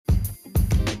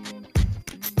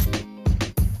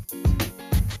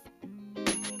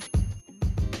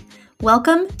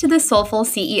Welcome to the Soulful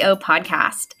CEO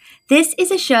podcast. This is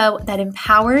a show that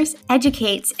empowers,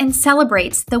 educates, and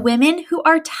celebrates the women who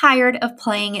are tired of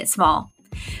playing it small,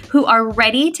 who are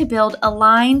ready to build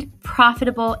aligned,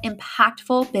 profitable,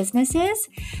 impactful businesses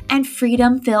and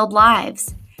freedom-filled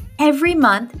lives. Every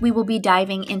month, we will be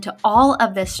diving into all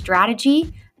of the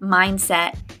strategy,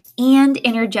 mindset, and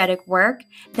energetic work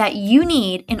that you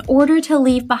need in order to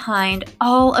leave behind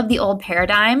all of the old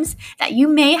paradigms that you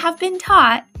may have been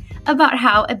taught about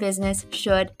how a business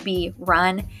should be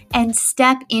run and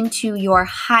step into your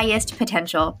highest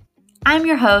potential. I'm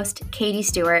your host, Katy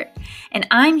Stuart, and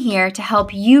I'm here to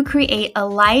help you create a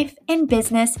life and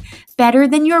business better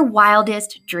than your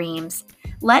wildest dreams.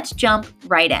 Let's jump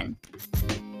right in.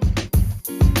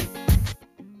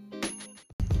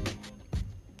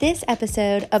 This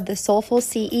episode of the Soulful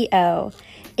CEO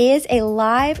is a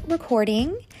live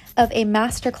recording of a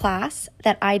masterclass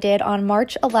that I did on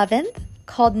March 11th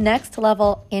called Next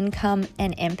Level Income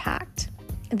and Impact.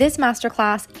 This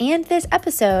masterclass and this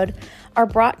episode are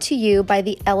brought to you by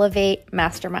the Elevate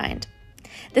Mastermind.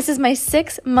 This is my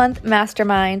 6-month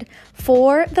mastermind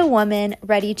for the woman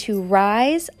ready to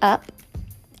rise up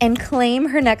and claim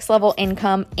her next level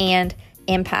income and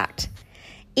impact.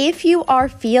 If you are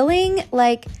feeling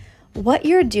like what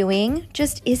you're doing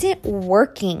just isn't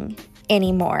working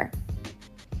anymore,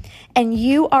 and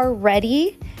you are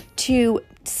ready to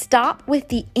stop with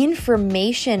the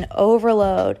information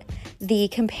overload, the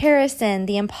comparison,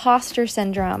 the imposter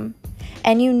syndrome,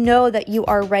 and you know that you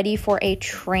are ready for a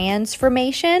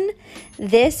transformation,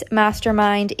 this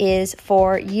mastermind is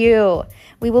for you.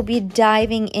 We will be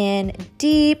diving in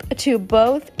deep to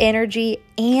both energy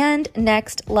and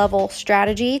next level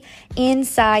strategy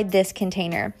inside this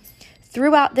container.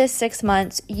 Throughout this 6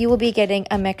 months, you will be getting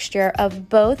a mixture of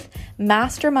both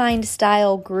mastermind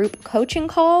style group coaching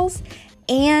calls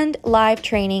and live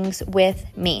trainings with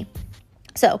me.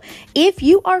 So if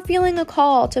you are feeling a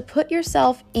call to put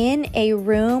yourself in a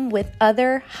room with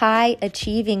other high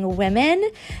achieving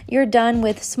women, you're done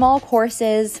with small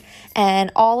courses and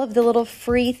all of the little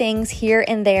free things here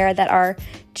and there that are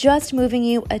just moving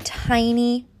you a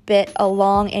tiny bit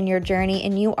along in your journey,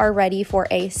 and you are ready for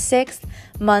a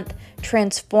 6-month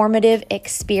transformative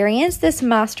experience, this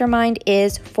mastermind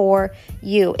is for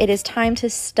you. It is time to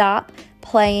stop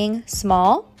playing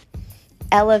small,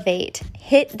 elevate,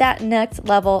 hit that next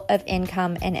level of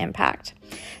income and impact.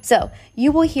 So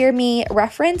you will hear me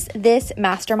reference this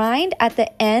mastermind at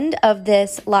the end of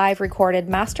this live recorded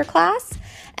masterclass.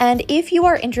 And if you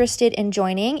are interested in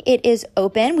joining, it is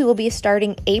open. We will be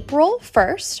starting April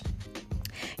 1st.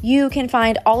 You can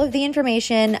find all of the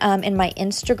information in my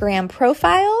Instagram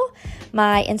profile.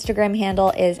 My Instagram handle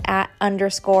is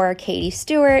 @_Katy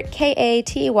Stuart,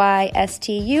 KatyStuart.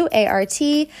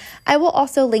 I will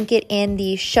also link it in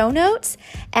the show notes.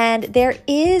 And there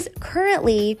is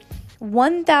currently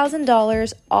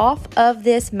 $1,000 off of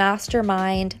this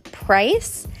mastermind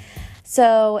price.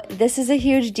 So this is a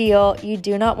huge deal. You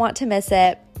do not want to miss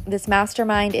it. This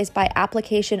mastermind is by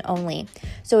application only.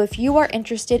 So if you are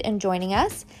interested in joining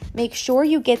us, make sure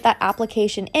you get that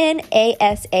application in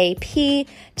ASAP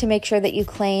to make sure that you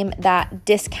claim that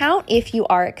discount if you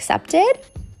are accepted,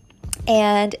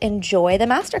 and enjoy the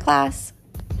masterclass.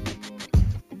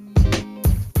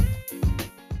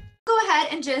 Go ahead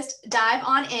and just dive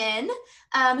on in.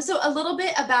 So a little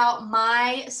bit about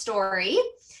my story.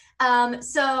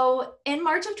 So in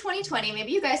March of 2020,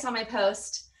 maybe you guys saw my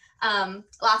post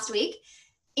last week.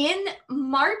 In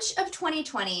March of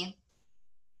 2020,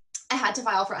 I had to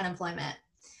file for unemployment.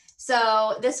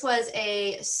 So this was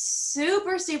a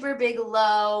super, super big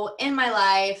low in my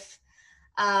life.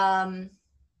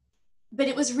 But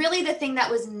it was really the thing that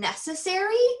was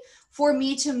necessary for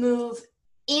me to move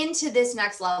into this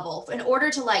next level in order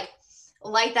to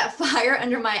light that fire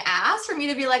under my ass, for me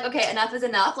to be like, okay, enough is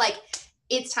enough.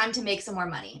 It's time to make some more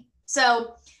money.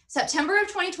 So September of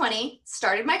 2020,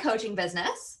 started my coaching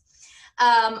business.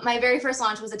 My very first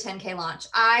launch was a 10K launch.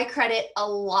 I credit a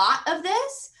lot of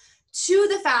this to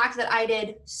the fact that I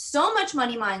did so much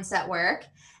money mindset work,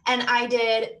 and I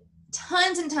did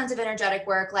tons and tons of energetic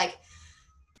work.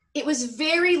 It was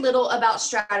very little about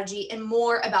strategy and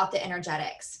more about the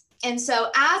energetics. And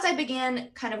so as I began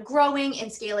kind of growing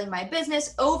and scaling my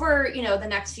business over, the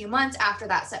next few months after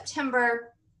that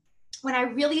September, when I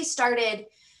really started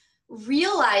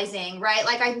realizing, right,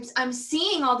 I'm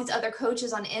seeing all these other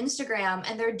coaches on Instagram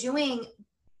and they're doing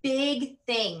big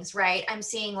things, right? I'm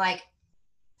seeing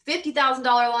 $50,000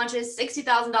 launches,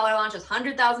 $60,000 launches,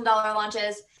 $100,000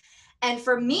 launches. And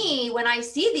for me, when I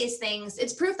see these things,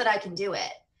 it's proof that I can do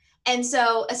it. And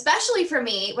so, especially for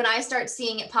me, when I start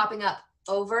seeing it popping up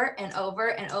over and over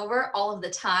and over all of the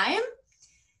time,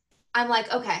 I'm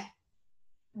like, okay,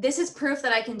 this is proof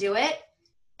that I can do it.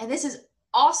 And this is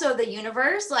also the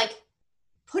universe, like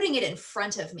putting it in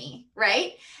front of me,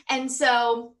 right? And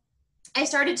so I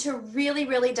started to really,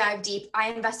 really dive deep.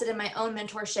 I invested in my own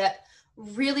mentorship,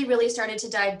 really, really started to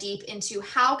dive deep into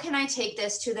how can I take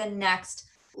this to the next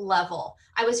level.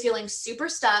 I was feeling super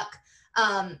stuck.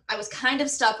 I was kind of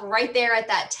stuck right there at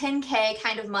that 10K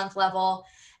kind of month level.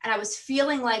 And I was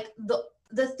feeling like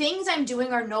the things I'm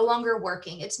doing are no longer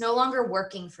working. It's no longer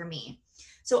working for me.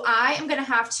 So I am going to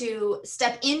have to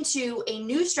step into a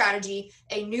new strategy,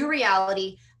 a new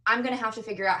reality. I'm going to have to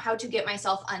figure out how to get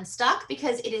myself unstuck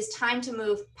because it is time to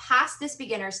move past this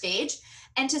beginner stage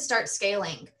and to start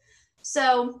scaling.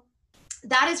 So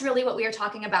that is really what we are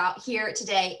talking about here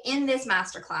today in this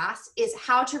masterclass, is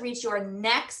how to reach your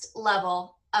next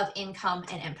level of income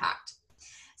and impact.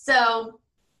 So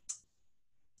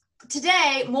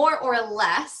today, more or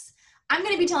less, I'm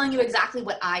going to be telling you exactly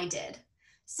what I did.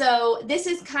 So this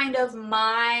is kind of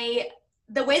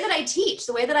the way that I teach,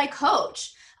 the way that I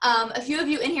coach. A few of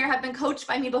you in here have been coached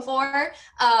by me before.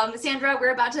 Sandra,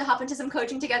 we're about to hop into some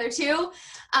coaching together too.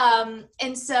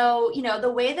 And so,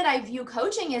 the way that I view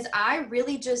coaching is I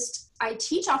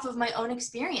teach off of my own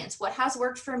experience, what has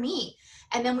worked for me.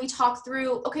 And then we talk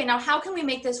through, okay, now how can we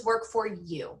make this work for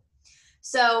you?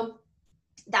 So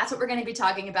that's what we're going to be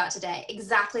talking about today,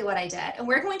 exactly what I did. And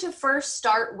we're going to first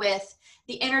start with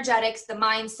the energetics, the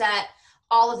mindset,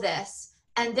 all of this.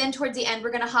 And then towards the end,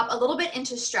 we're going to hop a little bit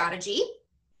into strategy,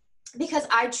 because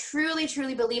I truly,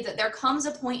 truly believe that there comes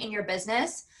a point in your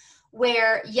business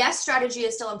where, yes, strategy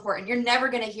is still important. You're never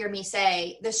going to hear me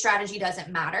say the strategy doesn't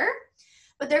matter,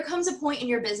 but there comes a point in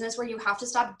your business where you have to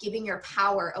stop giving your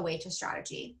power away to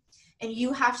strategy. And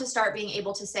you have to start being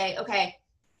able to say, okay,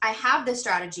 I have this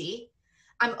strategy.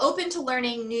 I'm open to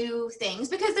learning new things,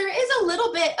 because there is a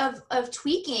little bit of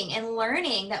tweaking and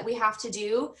learning that we have to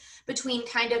do between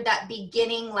kind of that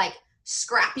beginning, like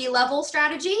scrappy level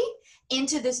strategy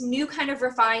into this new kind of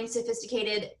refined,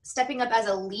 sophisticated, stepping up as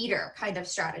a leader kind of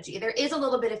strategy. There is a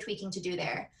little bit of tweaking to do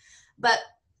there, but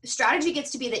strategy gets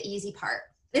to be the easy part.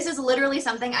 This is literally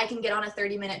something I can get on a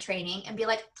 30-minute training and be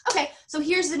like, okay, so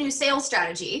here's the new sales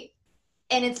strategy.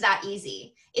 And it's that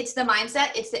easy. It's the mindset,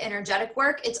 it's the energetic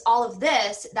work, it's all of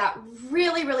this that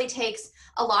really, really takes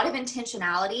a lot of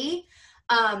intentionality.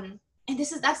 And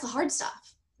that's the hard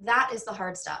stuff. That is the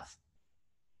hard stuff.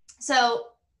 So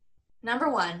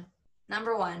number one,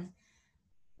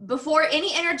 before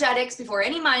any energetics, before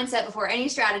any mindset, before any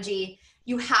strategy,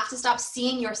 you have to stop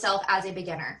seeing yourself as a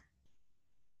beginner.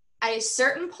 At a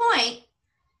certain point,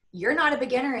 you're not a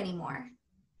beginner anymore.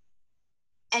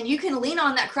 And you can lean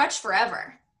on that crutch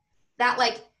forever.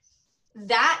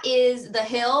 That is the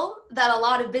hill that a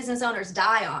lot of business owners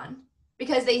die on,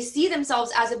 because they see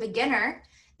themselves as a beginner.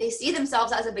 They see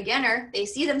themselves as a beginner. They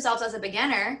see themselves as a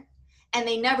beginner, and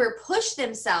they never push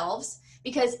themselves,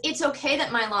 because it's okay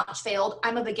that my launch failed.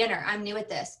 I'm a beginner. I'm new at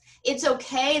this. It's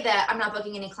okay that I'm not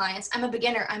booking any clients. I'm a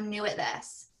beginner. I'm new at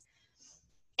this.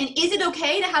 And is it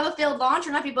okay to have a failed launch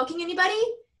or not be booking anybody?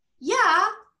 Yeah.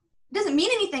 It doesn't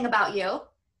mean anything about you.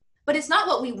 But it's not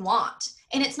what we want.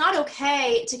 And it's not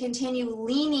okay to continue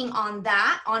leaning on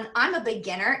that, on I'm a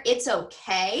beginner, it's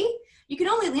okay. You can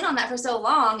only lean on that for so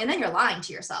long, and then you're lying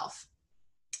to yourself.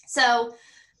 So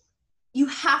you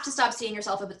have to stop seeing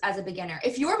yourself as a beginner.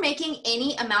 If you're making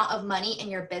any amount of money in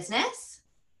your business,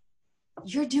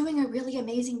 you're doing a really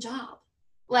amazing job.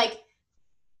 Like,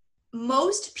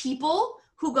 most people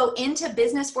who go into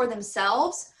business for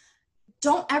themselves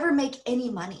don't ever make any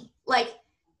money. Like,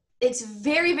 it's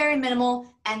very, very minimal,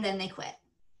 and then they quit.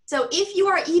 So if you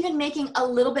are even making a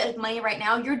little bit of money right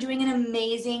now, you're doing an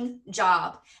amazing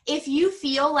job. If you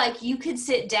feel like you could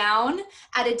sit down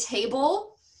at a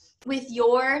table with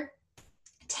your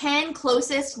 10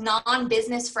 closest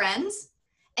non-business friends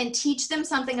and teach them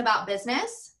something about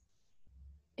business,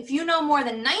 if you know more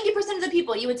than 90% of the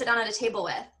people you would sit down at a table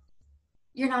with,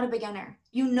 you're not a beginner.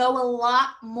 You know a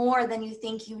lot more than you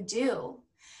think you do.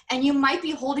 And you might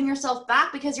be holding yourself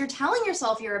back because you're telling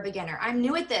yourself you're a beginner. I'm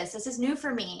new at this. This is new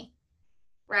for me,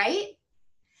 right?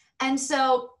 And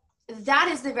so that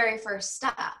is the very first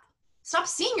step. Stop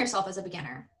seeing yourself as a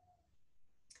beginner.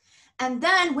 And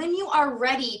then when you are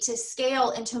ready to scale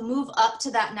and to move up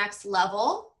to that next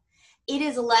level, it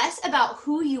is less about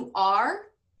who you are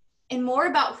and more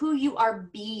about who you are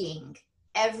being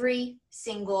every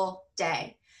single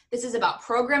day. This is about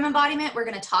program embodiment. We're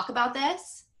going to talk about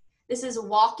this. This is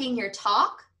walking your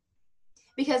talk,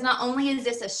 because not only is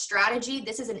this a strategy,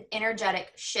 this is an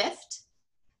energetic shift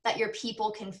that your people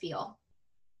can feel.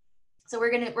 So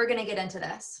we're gonna get into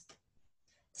this.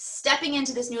 stepping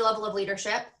into this new level of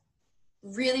leadership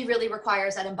really, really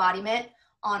requires that embodiment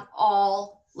on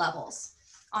all levels,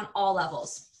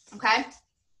 okay?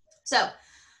 So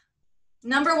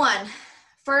number one,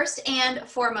 first and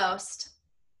foremost,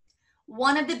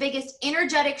 one of the biggest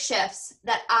energetic shifts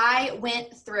that I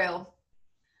went through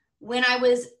when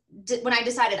I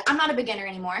decided I'm not a beginner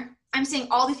anymore. I'm seeing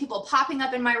all these people popping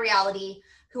up in my reality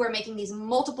who are making these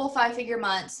multiple 5-figure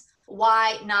months.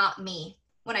 Why not me?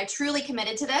 When I truly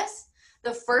committed to this,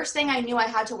 the first thing I knew I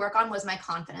had to work on was my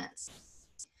confidence.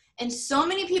 And so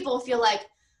many people feel like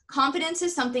confidence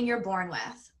is something you're born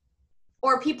with.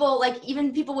 Or people, like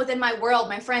even people within my world,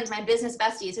 my friends, my business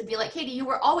besties would be like, Katy, you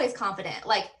were always confident.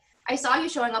 Like, I saw you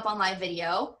showing up on live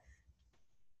video.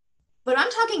 But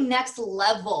I'm talking next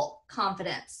level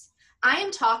confidence. I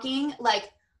am talking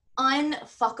like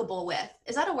unfuckable with.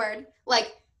 Is that a word?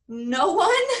 Like no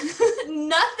one,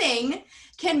 nothing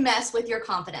can mess with your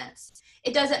confidence.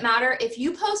 It doesn't matter if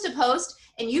you post a post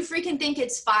and you freaking think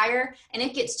it's fire and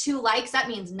it gets 2 likes, that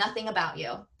means nothing about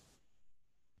you.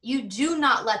 You do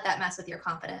not let that mess with your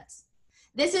confidence.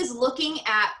 This is looking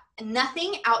at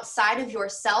nothing outside of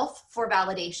yourself for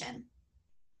validation.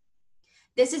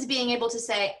 This is being able to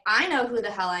say, I know who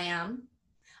the hell I am.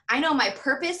 I know my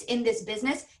purpose in this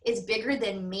business is bigger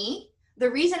than me. The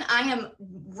reason I am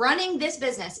running this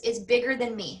business is bigger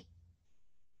than me.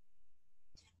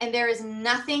 And there is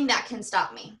nothing that can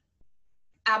stop me.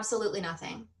 Absolutely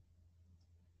nothing.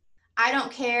 I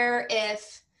don't care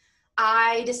if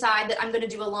I decide that I'm going to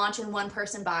do a launch and 1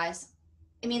 person buys.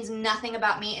 It means nothing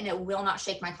about me and it will not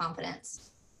shake my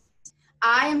confidence.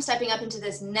 I am stepping up into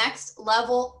this next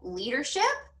level leadership.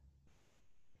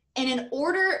 And in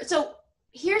order, so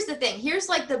here's the thing. Here's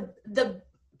like the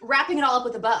wrapping it all up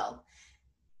with a bow.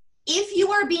 If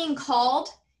you are being called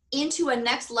into a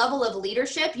next level of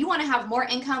leadership, you want to have more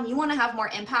income, you want to have more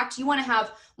impact, you want to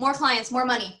have more clients, more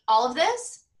money, all of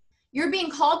this, you're being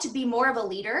called to be more of a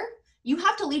leader. You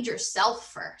have to lead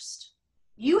yourself first.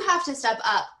 You have to step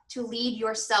up to lead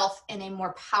yourself in a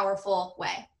more powerful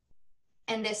way.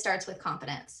 And this starts with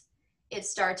confidence. It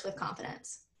starts with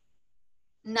confidence.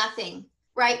 Nothing,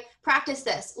 right? Practice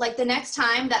this. Like the next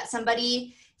time that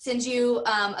somebody sends you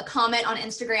a comment on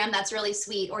Instagram that's really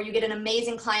sweet, or you get an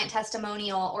amazing client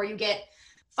testimonial, or you get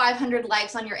 500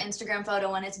 likes on your Instagram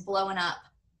photo and it's blowing up.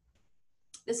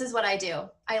 This is what I do.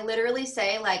 I literally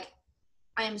say, like,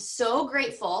 I am so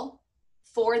grateful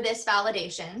for this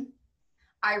validation.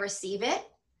 I receive it,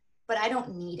 but I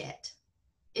don't need it.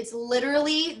 It's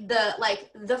literally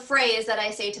the phrase that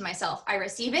I say to myself. I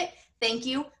receive it. Thank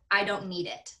you. I don't need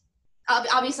it.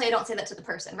 Obviously, I don't say that to the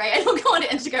person, right? I don't go onto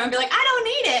Instagram and be like, I don't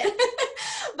need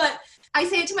it. But I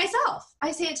say it to myself.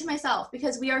 I say it to myself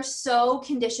because we are so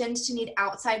conditioned to need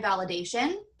outside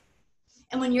validation.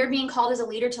 And when you're being called as a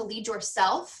leader to lead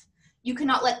yourself, you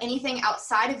cannot let anything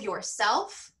outside of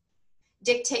yourself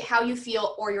dictate how you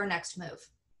feel or your next move.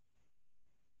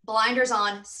 Blinders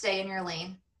on, stay in your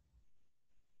lane.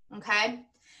 Okay.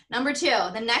 Number 2,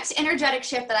 the next energetic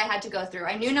shift that I had to go through.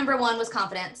 I knew number 1 was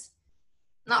confidence,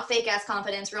 not fake ass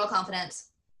confidence, real confidence.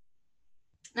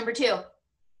 Number 2,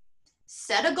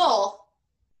 set a goal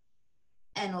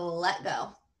and let go.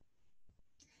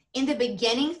 In the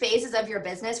beginning phases of your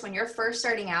business, when you're first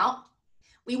starting out,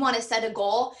 we want to set a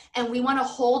goal and we want to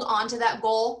hold on to that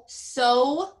goal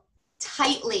so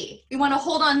tightly. We want to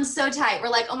hold on so tight. We're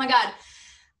like, oh my God,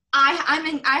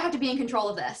 I have to be in control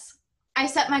of this. I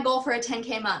set my goal for a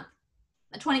 10K month,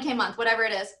 a 20K month, whatever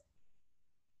it is.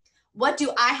 What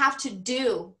do I have to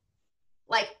do?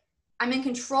 Like, I'm in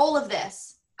control of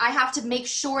this. I have to make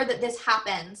sure that this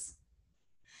happens.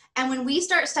 And when we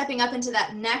start stepping up into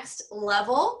that next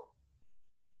level,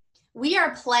 we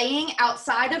are playing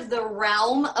outside of the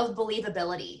realm of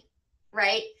believability,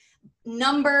 right?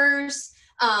 Numbers,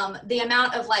 the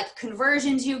amount of like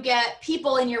conversions you get,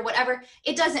 people in your whatever,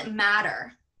 it doesn't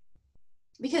matter.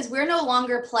 Because we're no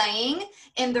longer playing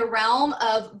in the realm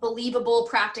of believable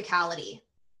practicality,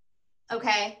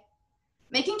 okay?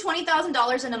 Making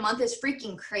 $20,000 in a month is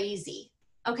freaking crazy,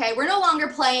 okay? We're no longer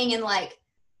playing in like,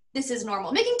 this is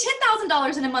normal. Making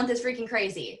 $10,000 in a month is freaking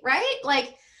crazy, right?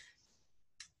 Like,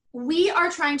 we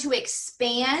are trying to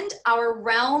expand our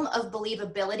realm of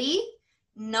believability.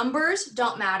 Numbers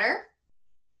don't matter.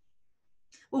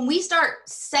 When we start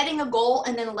setting a goal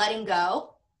and then letting go,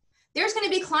 there's going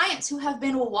to be clients who have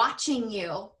been watching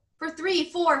you for 3,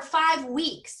 4, 5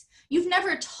 weeks. You've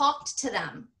never talked to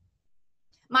them.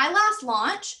 My last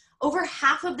launch, over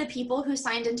half of the people who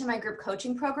signed into my group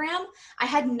coaching program, I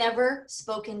had never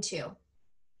spoken to.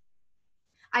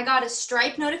 I got a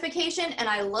Stripe notification and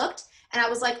I looked and I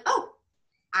was like, oh,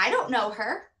 I don't know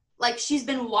her. Like, she's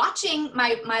been watching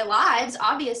my lives,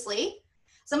 obviously.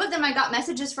 Some of them I got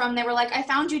messages from, they were like, I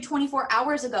found you 24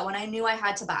 hours ago and I knew I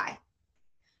had to buy.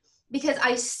 Because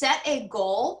I set a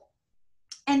goal,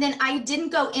 and then I didn't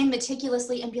go in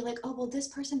meticulously and be like, oh, well, this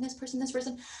person.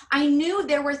 I knew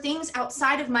there were things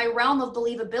outside of my realm of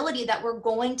believability that were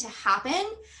going to happen.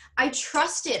 I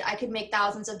trusted I could make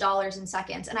thousands of dollars in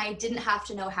seconds, and I didn't have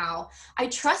to know how. I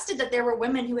trusted that there were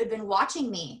women who had been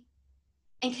watching me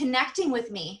and connecting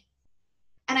with me,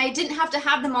 and I didn't have to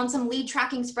have them on some lead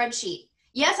tracking spreadsheet.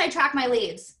 Yes, I track my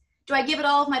leads. Do I give it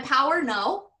all of my power?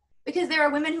 No, because there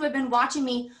are women who have been watching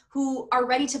me who are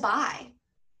ready to buy,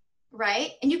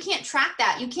 right? And you can't track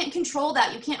that. You can't control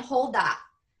that. You can't hold that.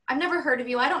 I've never heard of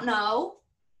you. I don't know.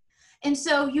 And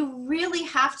so you really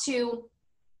have to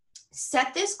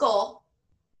set this goal,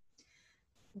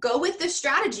 go with the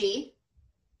strategy,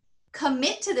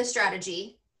 commit to the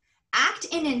strategy, act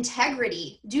in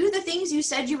integrity, do the things you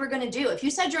said you were going to do. If you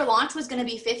said your launch was going to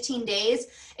be 15 days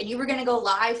and you were going to go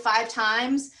live 5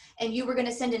 times and you were going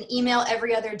to send an email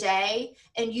every other day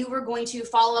and you were going to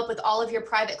follow up with all of your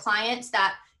private clients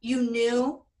that you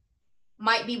knew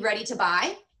might be ready to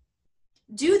buy,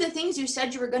 do the things you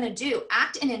said you were going to do.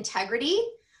 Act in integrity,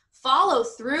 follow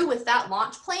through with that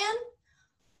launch plan,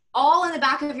 all in the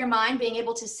back of your mind being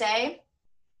able to say,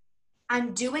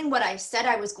 I'm doing what I said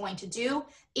I was going to do.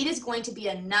 It is going to be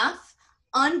enough.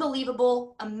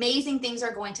 Unbelievable, amazing things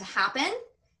are going to happen.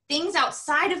 Things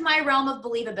outside of my realm of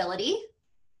believability.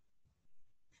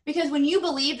 Because when you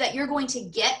believe that you're going to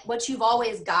get what you've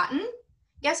always gotten,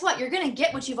 guess what? You're going to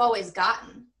get what you've always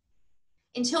gotten.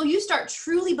 Until you start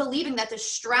truly believing that the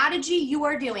strategy you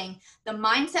are doing, the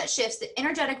mindset shifts, the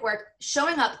energetic work,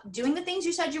 showing up, doing the things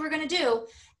you said you were going to do,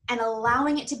 and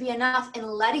allowing it to be enough and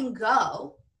letting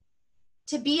go,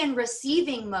 to be in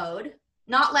receiving mode,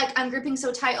 not like I'm gripping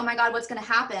so tight, oh my God, what's going to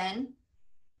happen?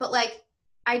 But like,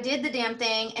 I did the damn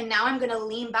thing and now I'm going to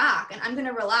lean back and I'm going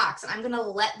to relax and I'm going to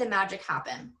let the magic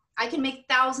happen. I can make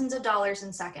thousands of dollars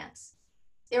in seconds.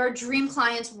 There are dream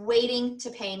clients waiting to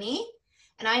pay me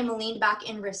and I am leaned back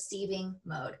in receiving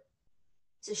mode.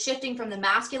 So shifting from the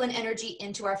masculine energy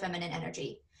into our feminine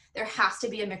energy. There has to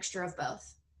be a mixture of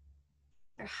both.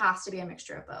 There has to be a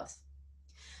mixture of both.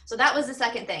 So that was the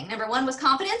second thing. Number 1 was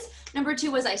confidence. Number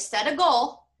 2 was I set a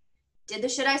goal, did the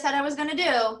shit I said I was going to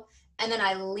do, and then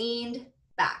I leaned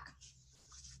back.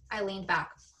 I leaned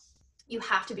back. You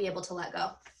have to be able to let go.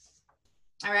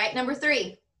 All right. Number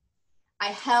 3, I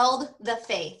held the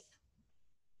faith.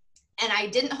 And I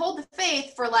didn't hold the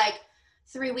faith for like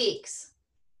 3 weeks.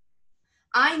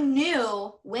 I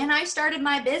knew when I started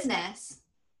my business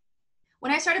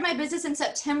in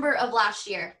September of last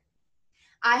year,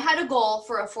 I had a goal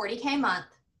for a 40K month,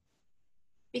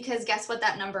 because guess what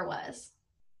that number was?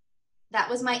 That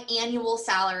was my annual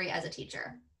salary as a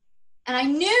teacher. And I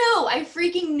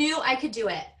freaking knew I could do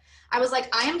it. I was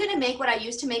like, I am going to make what I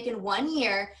used to make in 1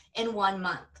 year in 1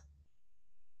 month.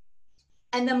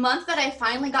 And the month that I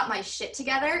finally got my shit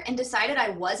together and decided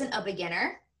I wasn't a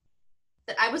beginner,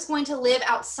 that I was going to live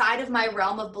outside of my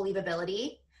realm of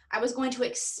believability, I was going to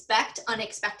expect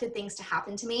unexpected things to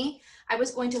happen to me. I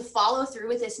was going to follow through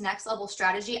with this next level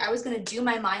strategy. I was going to do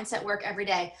my mindset work every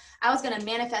day. I was going to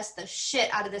manifest the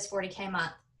shit out of this 40K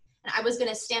month. And I was going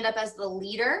to stand up as the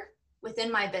leader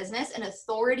within my business and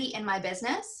authority in my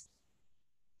business.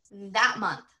 That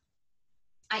month,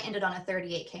 I ended on a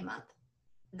 38K month.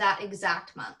 That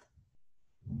exact month.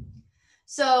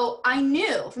 So I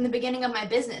knew from the beginning of my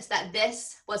business that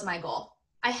this was my goal.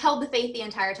 I held the faith the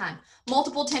entire time.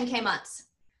 Multiple 10K months.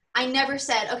 I never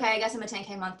said, okay, I guess I'm a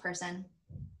 10K month person.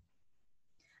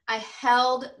 I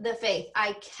held the faith.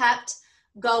 I kept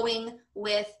going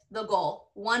with the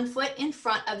goal, 1 foot in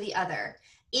front of the other.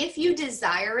 If you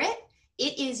desire it,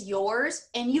 it is yours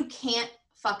and you can't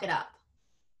fuck it up.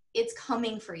 It's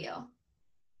coming for you.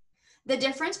 The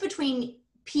difference between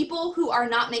people who are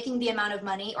not making the amount of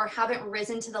money or haven't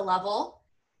risen to the level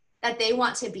that they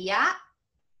want to be at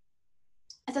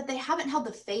is that they haven't held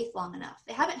the faith long enough.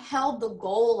 They haven't held the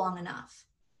goal long enough.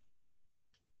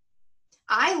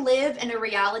 I live in a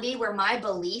reality where my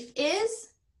belief is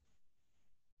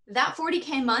that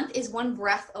 40K month is 1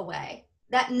 breath away.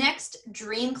 That next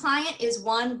dream client is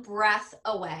 1 breath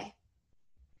away.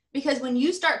 Because when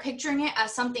you start picturing it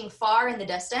as something far in the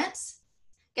distance,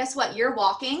 guess what? You're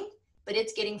walking, but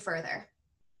it's getting further.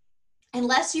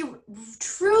 Unless you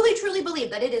truly, truly believe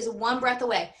that it is 1 breath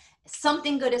away,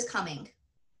 something good is coming.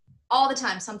 All the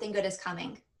time, something good is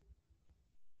coming.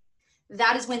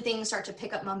 That is when things start to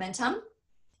pick up momentum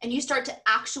and you start to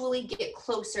actually get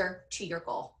closer to your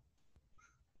goal.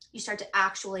 You start to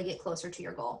actually get closer to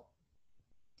your goal.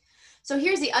 So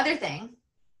here's the other thing.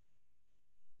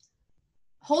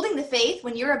 Holding the faith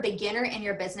when you're a beginner in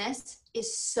your business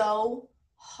is so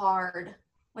hard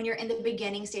when you're in the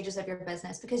beginning stages of your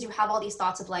business, because you have all these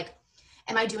thoughts of like,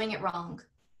 am I doing it wrong?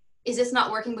 Is this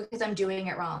not working because I'm doing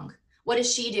it wrong? What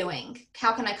is she doing?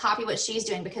 How can I copy what she's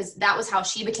doing? Because that was how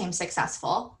she became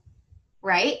successful,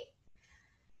 right?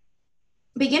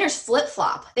 Beginners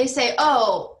flip-flop. They say,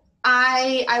 oh,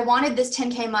 I wanted this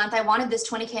 10K month. I wanted this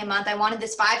 20K month. I wanted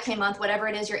this 5K month, whatever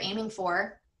it is you're aiming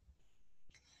for.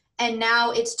 And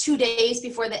now it's 2 days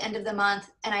before the end of the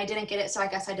month and I didn't get it. So I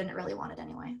guess I didn't really want it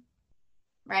anyway,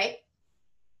 right?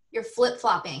 You're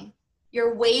flip-flopping.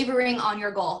 You're wavering on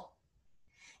your goal.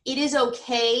 It is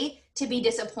okay to be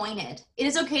disappointed. It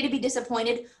is okay to be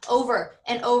disappointed over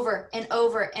and over and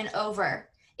over and over.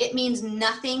 It means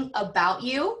nothing about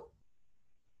you.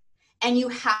 And you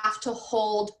have to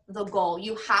hold the goal.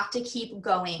 You have to keep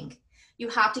going. You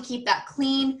have to keep that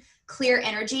clean, clear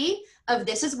energy of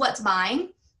this is what's mine.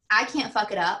 I can't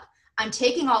fuck it up. I'm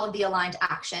taking all of the aligned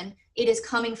action. It is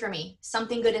coming for me.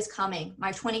 Something good is coming.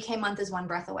 My 20K month is one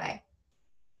breath away.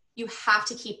 You have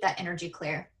to keep that energy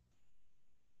clear.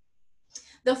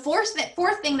 The fourth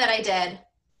thing that I did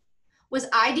was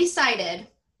I decided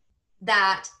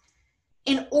that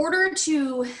in order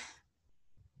to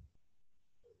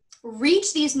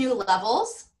reach these new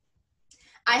levels,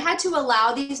 I had to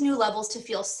allow these new levels to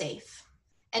feel safe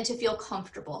and to feel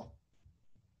comfortable.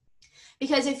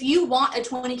 Because if you want a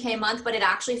 20K month, but it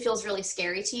actually feels really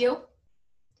scary to you,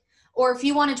 or if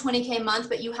you want a 20K month,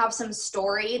 but you have some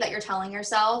story that you're telling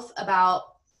yourself about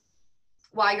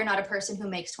why you're not a person who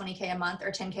makes 20K a month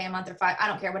or 10K a month or 5, I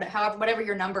don't care, whatever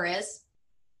your number is,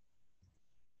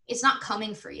 it's not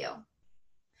coming for you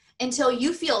until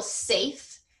you feel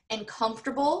safe and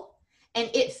comfortable. And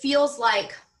it feels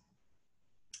like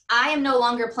I am no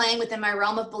longer playing within my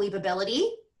realm of believability.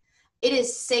 It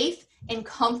is safe and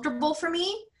comfortable for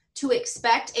me to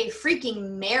expect a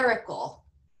freaking miracle.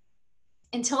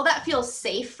 Until that feels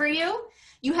safe for you,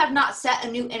 you have not set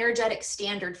a new energetic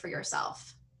standard for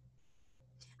yourself.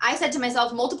 I said to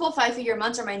myself, multiple 5-figure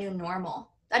months are my new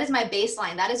normal. That is my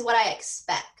baseline. That is what I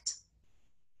expect.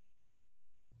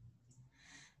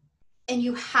 And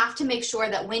you have to make sure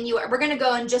that when we're going to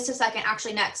go in just a second,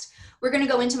 actually next, we're going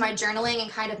to go into my journaling and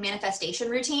kind of manifestation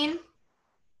routine.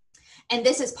 And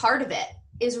this is part of it,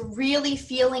 is really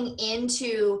feeling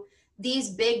into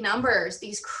these big numbers,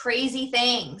 these crazy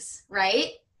things,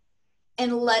 right?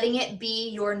 And letting it be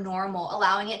your normal,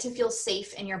 allowing it to feel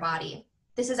safe in your body.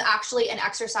 This is actually an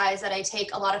exercise that I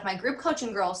take a lot of my group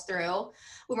coaching girls through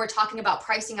when we're talking about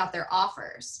pricing out their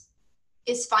offers,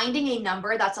 is finding a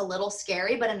number that's a little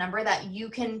scary, but a number that you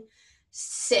can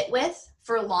sit with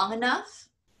for long enough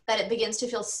that it begins to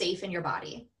feel safe in your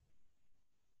body.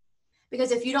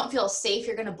 Because if you don't feel safe,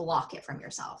 you're going to block it from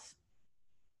yourself.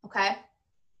 Okay?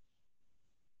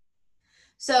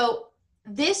 So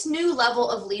this new level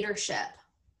of leadership,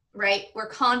 right? We're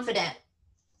confident,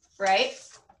 right?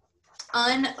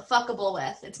 Unfuckable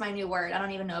with. It's my new word. I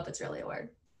don't even know if it's really a word.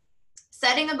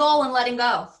 Setting a goal and letting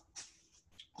go.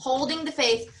 Holding the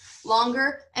faith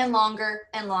longer and longer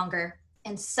and longer,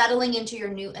 and settling into your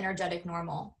new energetic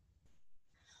normal.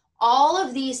 All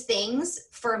of these things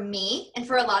for me and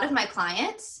for a lot of my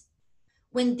clients,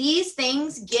 when these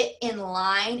things get in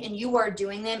line and you are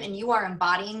doing them and you are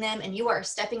embodying them and you are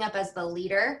stepping up as the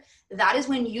leader, that is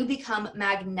when you become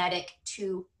magnetic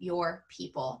to your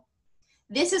people.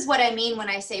 This is what I mean when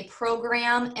I say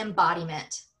program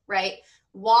embodiment, right?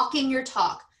 Walking your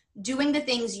talk, doing the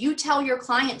things you tell your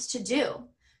clients to do,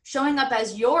 showing up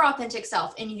as your authentic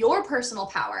self in your personal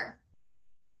power.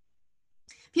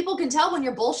 People can tell when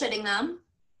you're bullshitting them.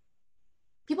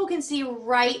 People can see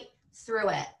right through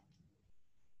it.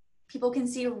 People can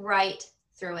see right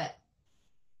through it.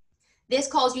 This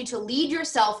calls you to lead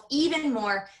yourself even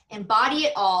more, embody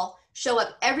it all, show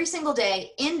up every single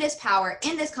day in this power,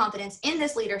 in this confidence, in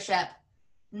this leadership.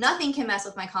 Nothing can mess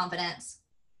with my confidence.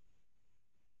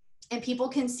 And people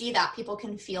can see that. People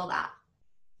can feel that.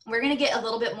 We're going to get a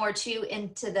little bit more too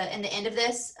in the end of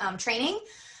this training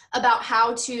about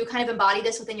how to kind of embody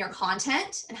this within your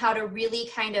content and how to really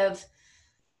kind of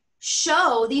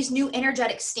show these new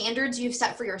energetic standards you've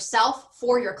set for yourself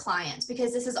for your clients,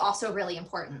 because this is also really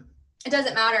important. It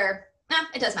doesn't matter.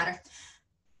 It does matter.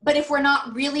 But if we're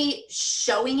not really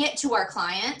showing it to our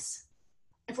clients,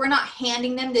 if we're not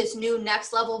handing them this new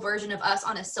next level version of us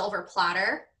on a silver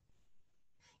platter,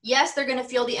 yes, they're going to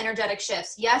feel the energetic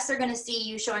shifts. Yes, they're going to see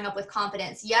you showing up with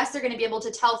confidence. Yes, they're going to be able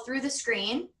to tell through the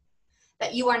screen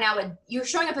that you are now you're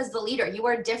showing up as the leader. You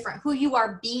are different. Who you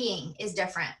are being is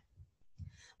different.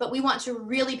 But we want to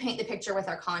really paint the picture with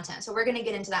our content. So we're going to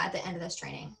get into that at the end of this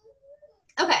training.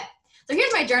 Okay, So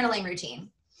here's my journaling routine.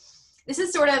 This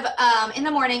is sort of in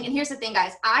the morning. And here's the thing,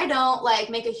 guys. I don't like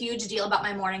make a huge deal about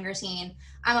my morning routine.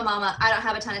 I'm a mama. I don't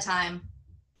have a ton of time.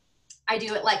 I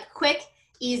do it like quick,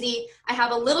 easy. I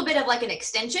have a little bit of like an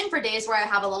extension for days where I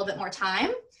have a little bit more time.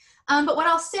 But what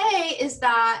I'll say is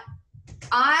that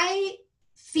I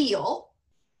feel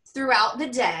throughout the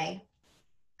day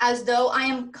as though I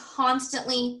am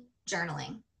constantly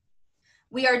journaling.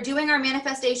 We are doing our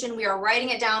manifestation. We are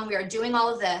writing it down. We are doing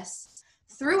all of this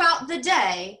throughout the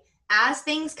day. As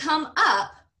things come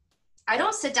up, I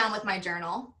don't sit down with my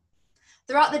journal.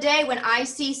 Throughout the day, when I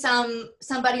see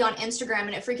somebody on Instagram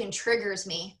and it freaking triggers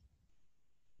me,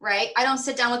 right? I don't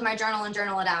sit down with my journal and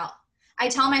journal it out. I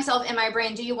tell myself in my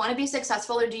brain, do you want to be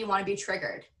successful or do you want to be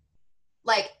triggered?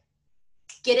 Like,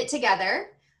 get it together.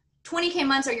 20K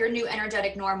months are your new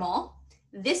energetic normal.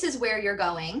 This is where you're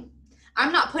going.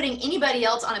 I'm not putting anybody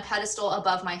else on a pedestal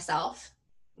above myself.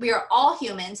 We are all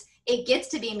humans. It gets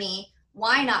to be me.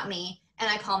 Why not me? And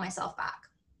I call myself back,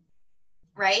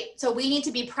 right? So we need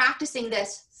to be practicing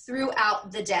this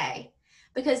throughout the day,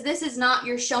 because this is not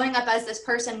you're showing up as this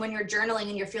person when you're journaling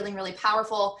and you're feeling really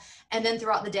powerful, and then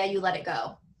throughout the day you let it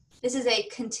go. This is a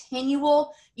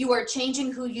continual, you are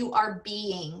changing who you are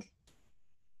being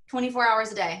 24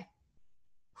 hours a day,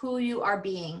 who you are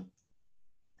being.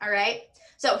 All right.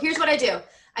 So here's what I do.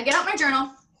 I get out my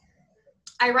journal.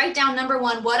 I write down, number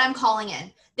one, what I'm calling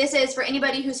in. This is for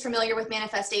anybody who's familiar with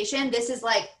manifestation. This is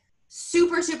like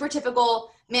super, super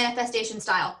typical manifestation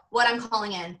style. What I'm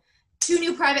calling in: 2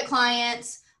 new private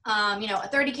clients, a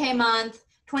 30K month,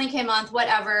 20K month,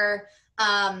 whatever,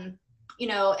 a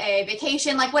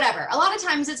vacation, like whatever. A lot of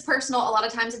times it's personal. A lot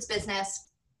of times it's business.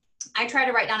 I try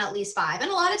to write down at least 5. And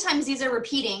a lot of times these are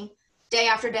repeating day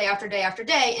after day after day after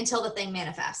day until the thing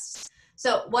manifests.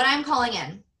 So what I'm calling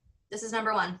in, this is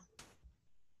number 1.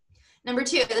 Number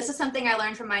 2, this is something I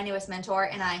learned from my newest mentor,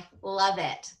 and I love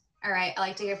it. All right. I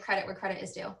like to give credit where credit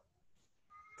is due.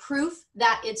 Proof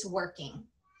that it's working.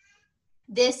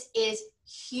 This is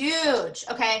huge.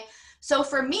 Okay. So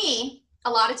for me, a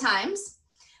lot of times,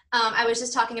 I was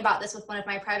just talking about this with one of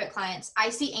my private clients. I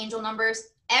see angel numbers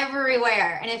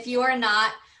everywhere. And if you are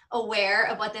not aware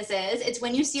of what this is, it's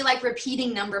when you see like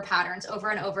repeating number patterns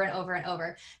over and over and over and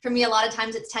over. For me, a lot of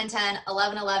times it's 10, 10,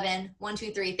 11, 11, 1,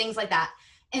 2, 3, things like that.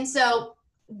 And so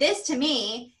this to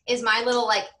me is my little,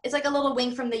 like, it's like a little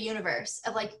wink from the universe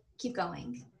of like, keep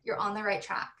going. You're on the right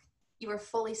track. You are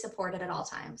fully supported at all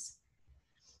times.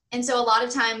 And so a lot of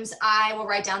times I will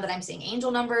write down that I'm seeing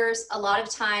angel numbers. A lot of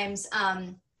times,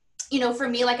 for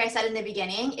me, like I said in the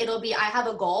beginning, it'll be, I have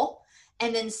a goal,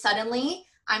 and then suddenly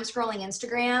I'm scrolling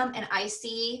Instagram and I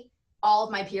see all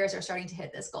of my peers are starting to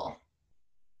hit this goal.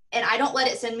 And I don't let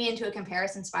it send me into a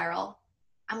comparison spiral.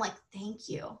 I'm like, thank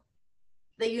you.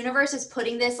 The universe is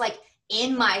putting this like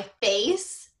in my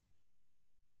face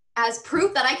as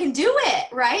proof that I can do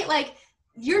it, right? Like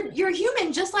you're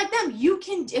human just like them. You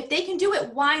can, if they can do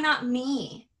it, why not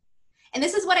me? And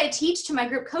this is what I teach to my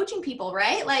group coaching people,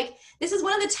 right? Like this is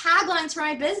one of the taglines for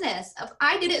my business. Of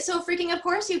I did it, so freaking of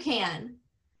course you can.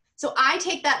 So I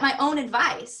take that my own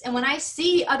advice. And when I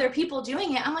see other people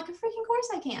doing it, I'm like, of freaking course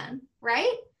I can,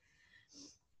 right?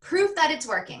 Proof that it's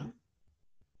working.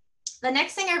 The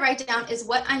next thing I write down is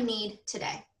what I need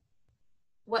today.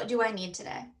 What do I need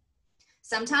today?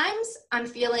 Sometimes I'm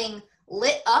feeling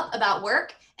lit up about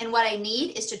work, and what I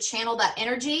need is to channel that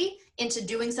energy into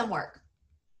doing some work.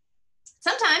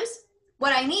 Sometimes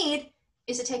what I need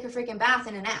is to take a freaking bath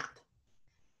and a nap.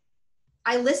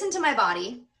 I listen to my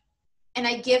body and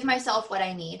I give myself what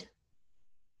I need.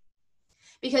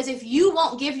 Because if you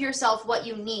won't give yourself what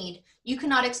you need, you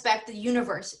cannot expect the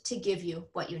universe to give you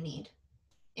what you need.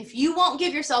 If you won't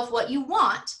give yourself what you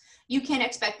want, you can't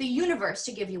expect the universe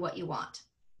to give you what you want.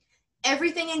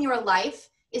 Everything in your life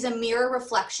is a mirror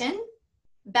reflection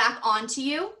back onto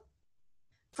you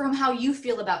from how you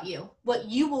feel about you, what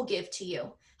you will give to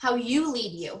you, how you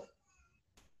lead you.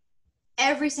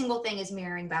 Every single thing is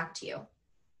mirroring back to you.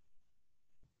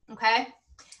 Okay?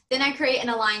 Then I create an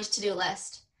aligned to-do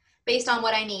list based on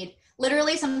what I need.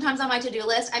 Literally, sometimes on my to-do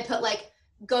list, I put like,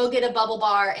 go get a bubble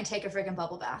bar and take a freaking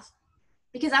bubble bath.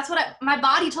 Because that's what my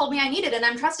body told me I needed, and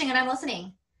I'm trusting and I'm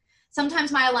listening.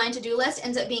 Sometimes my aligned to-do list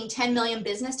ends up being 10 million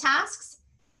business tasks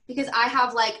because I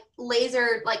have like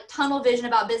laser, like tunnel vision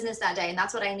about business that day, and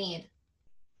that's what I need.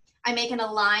 I make an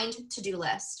aligned to-do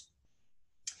list.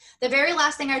 The very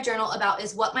last thing I journal about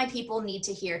is what my people need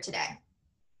to hear today.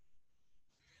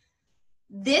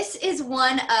 This is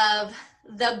one of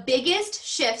the biggest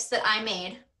shifts that I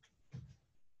made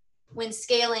when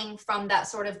scaling from that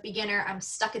sort of beginner, I'm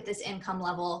stuck at this income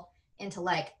level, into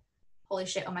like, holy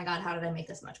shit, oh my God, how did I make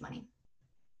this much money?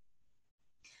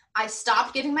 I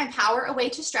stopped giving my power away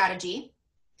to strategy.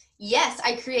 Yes,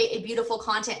 I create a beautiful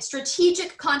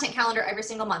strategic content calendar every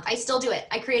single month. I still do it.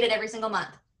 I create it every single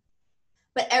month.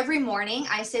 But every morning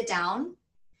I sit down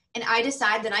and I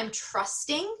decide that I'm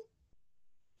trusting,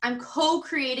 I'm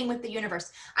co-creating with the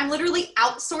universe. I'm literally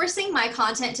outsourcing my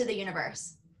content to the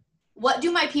universe. What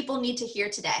do my people need to hear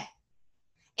today?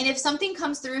 And if something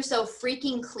comes through so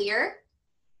freaking clear,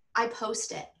 I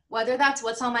post it, whether that's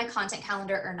what's on my content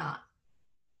calendar or not.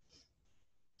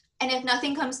 And if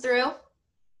nothing comes through,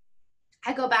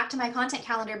 I go back to my content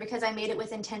calendar because I made it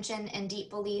with intention and deep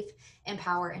belief and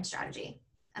power and strategy,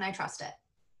 and I trust it.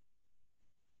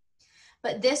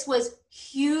 But this was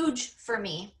huge for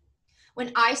me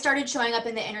when I started showing up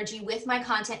in the energy with my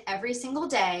content every single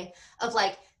day of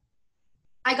like,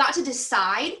 I got to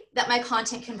decide that my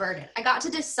content converted. I got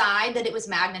to decide that it was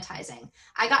magnetizing.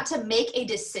 I got to make a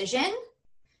decision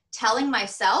telling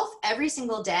myself every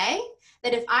single day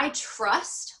that if I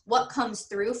trust what comes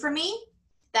through for me,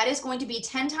 that is going to be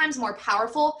 10 times more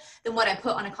powerful than what I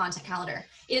put on a content calendar.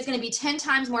 It is going to be 10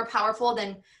 times more powerful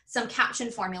than some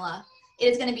caption formula. It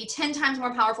is going to be 10 times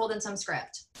more powerful than some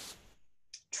script.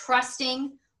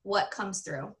 Trusting what comes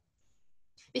through.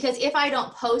 Because if I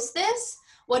don't post this,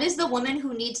 what is the woman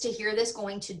who needs to hear this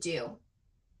going to do?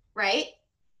 Right?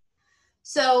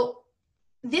 So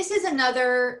this is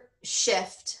another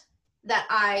shift that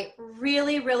I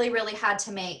really, really, really had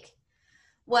to make,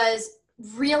 was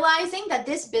realizing that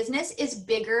this business is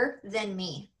bigger than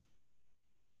me.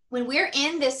 When we're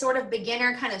in this sort of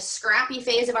beginner kind of scrappy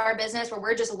phase of our business where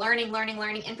we're just learning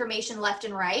information left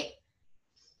and right,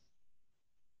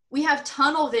 we have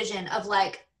tunnel vision of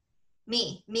like,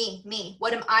 me.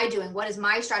 What am I doing? What is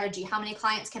my strategy? How many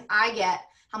clients can I get?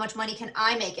 How much money can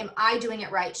I make? Am I doing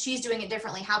it right? She's doing it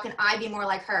differently. How can I be more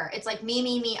like her? It's like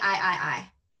me, I.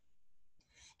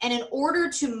 And in order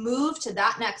to move to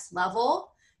that next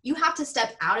level, you have to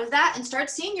step out of that and start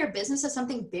seeing your business as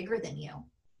something bigger than you.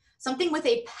 Something with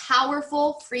a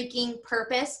powerful freaking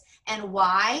purpose and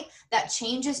why that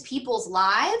changes people's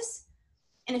lives.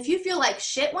 And if you feel like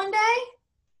shit one day,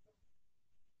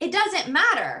 it doesn't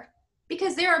matter.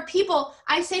 Because there are people,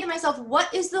 I say to myself,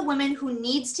 what is the woman who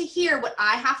needs to hear what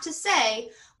I have to say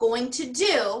going to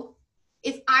do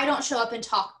if I don't show up and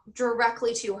talk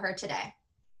directly to her today?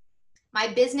 My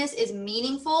business is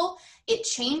meaningful. It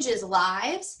changes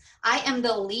lives. I am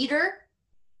the leader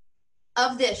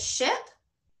of this ship,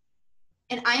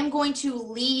 and I am going to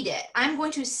lead it. I'm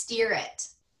going to steer it,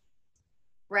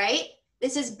 right?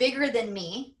 This is bigger than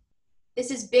me.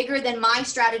 This is bigger than my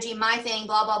strategy, my thing,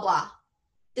 blah, blah, blah.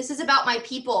 This is about my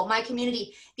people, my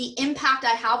community, the impact I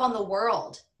have on the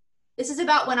world. This is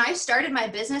about when I started my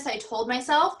business, I told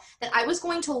myself that I was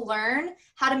going to learn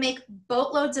how to make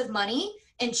boatloads of money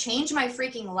and change my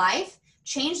freaking life,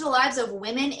 change the lives of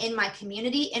women in my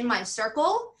community, in my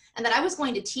circle, and that I was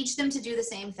going to teach them to do the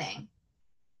same thing.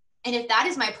 And if that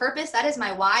is my purpose, that is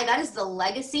my why, that is the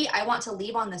legacy I want to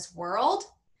leave on this world,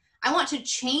 I want to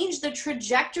change the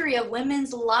trajectory of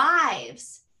women's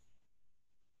lives.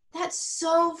 That's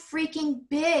so freaking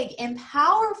big and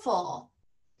powerful.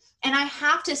 And I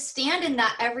have to stand in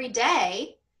that every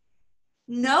day,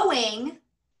 knowing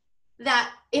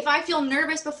that if I feel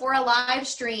nervous before a live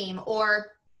stream,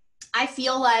 or I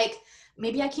feel like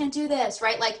maybe I can't do this,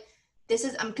 right? Like this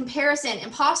is comparison,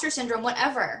 imposter syndrome,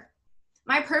 whatever.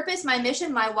 My purpose, my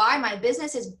mission, my why, my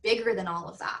business is bigger than all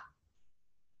of that.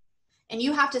 And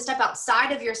you have to step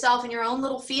outside of yourself and your own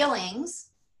little feelings,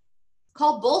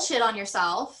 call bullshit on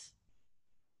yourself,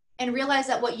 and realize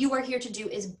that what you are here to do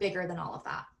is bigger than all of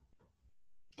that.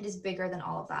 It is bigger than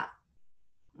all of that.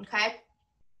 Okay?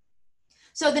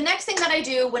 So the next thing that I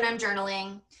do when I'm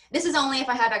journaling, this is only if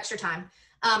I have extra time.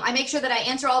 I make sure that I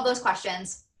answer all those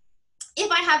questions.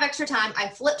 If I have extra time, I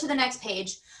flip to the next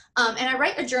page and I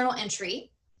write a journal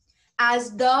entry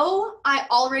as though I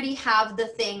already have the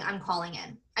thing I'm calling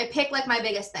in. I pick like my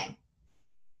biggest thing.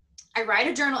 I write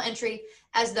a journal entry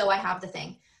as though I have the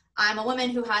thing. I'm a woman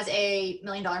who has a $1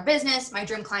 million business. My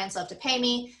dream clients love to pay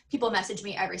me. People message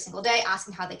me every single day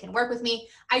asking how they can work with me.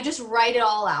 I just write it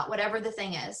all out, whatever the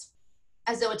thing is,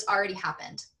 as though it's already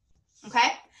happened. Okay?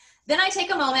 Then I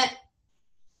take a moment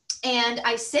and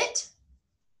I sit,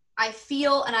 I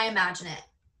feel, and I imagine it.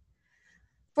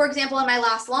 For example, in my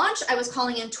last launch, I was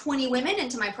calling in 20 women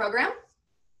into my program.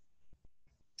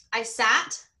 I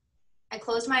sat, I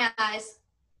closed my eyes,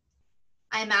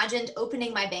 I imagined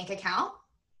opening my bank account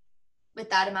with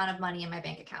that amount of money in my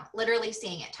bank account, literally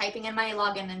seeing it, typing in my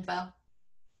login info.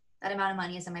 That amount of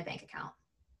money is in my bank account.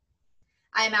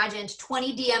 I imagined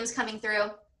 20 DMs coming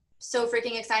through. So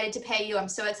freaking excited to pay you. I'm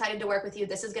so excited to work with you.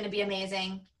 This is going to be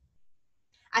amazing.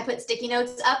 I put sticky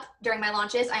notes up during my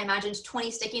launches. I imagined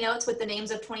 20 sticky notes with the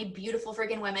names of 20 beautiful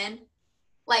freaking women.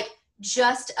 Like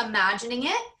just imagining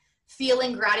it,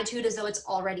 feeling gratitude as though it's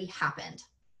already happened.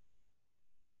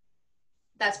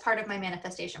 That's part of my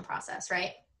manifestation process,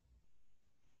 right?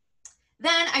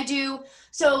 Then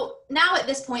so now at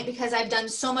this point, because I've done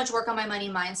so much work on my money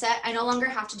mindset, I no longer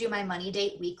have to do my money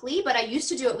date weekly, but I used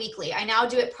to do it weekly. I now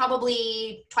do it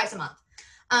probably twice a month.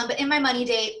 But in my money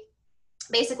date,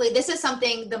 basically this is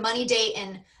something, the money date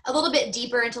and a little bit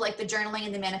deeper into like the journaling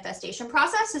and the manifestation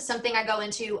process is something I go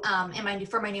into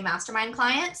for my new mastermind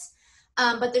clients.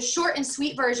 But the short and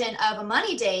sweet version of a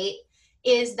money date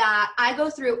is that I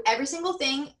go through every single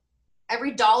thing,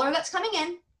 every dollar that's coming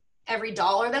in, every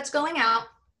dollar that's going out.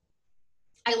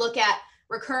 I look at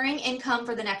recurring income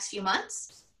for the next few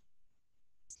months.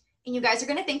 And you guys are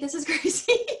going to think this is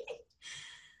crazy.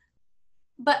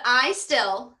 But I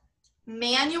still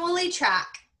manually track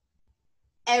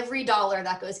every dollar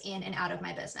that goes in and out of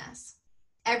my business.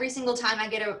 Every single time I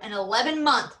get an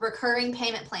 11-month recurring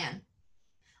payment plan,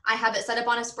 I have it set up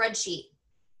on a spreadsheet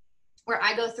where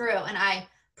I go through and I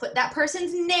put that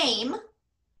person's name,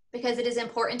 because it is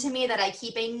important to me that I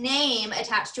keep a name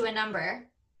attached to a number.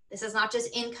 This is not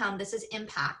just income, this is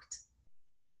impact.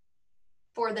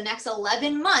 For the next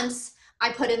 11 months,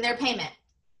 I put in their payment.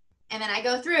 And then I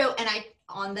go through and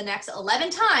on the next 11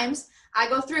 times, I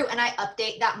go through and I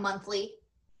update that monthly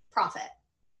profit.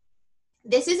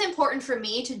 This is important for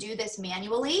me to do this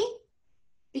manually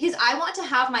because I want to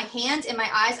have my hands and my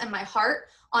eyes and my heart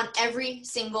on every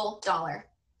single dollar.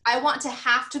 I want to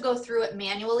have to go through it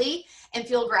manually and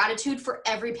feel gratitude for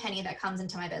every penny that comes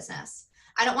into my business.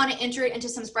 I don't want to enter it into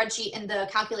some spreadsheet and the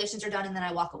calculations are done and then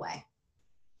I walk away.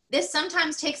 This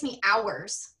sometimes takes me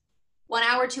hours, 1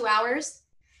 hour, 2 hours.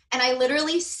 And I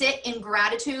literally sit in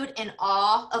gratitude and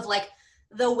awe of like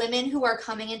the women who are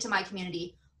coming into my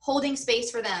community, holding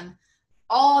space for them,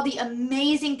 all the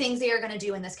amazing things they are going to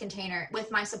do in this container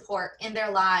with my support in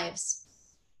their lives,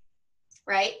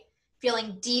 right?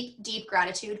 Feeling deep, deep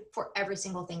gratitude for every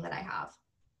single thing that I have.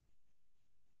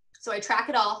 So I track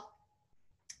it all.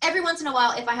 Every once in a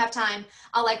while, if I have time,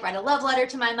 I'll like write a love letter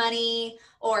to my money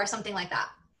or something like that.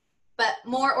 But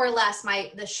more or less,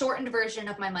 the shortened version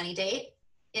of my money date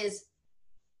is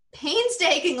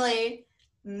painstakingly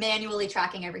manually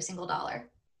tracking every single dollar,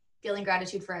 feeling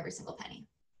gratitude for every single penny.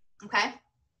 Okay?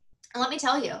 And let me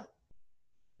tell you,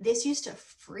 this used to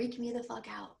freak me the fuck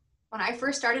out. When I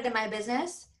first started in my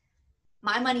business,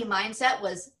 my money mindset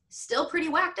was still pretty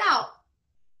whacked out.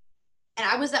 And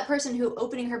I was that person who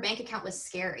opening her bank account was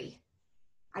scary.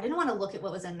 I didn't want to look at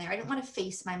what was in there. I didn't want to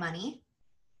face my money.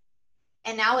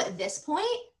 And now at this point,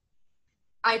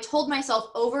 I told myself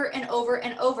over and over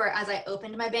and over as I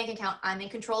opened my bank account, I'm in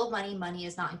control of money. Money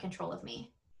is not in control of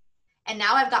me. And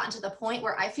now I've gotten to the point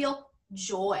where I feel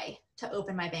joy to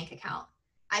open my bank account.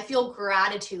 I feel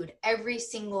gratitude every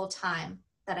single time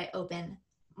that I open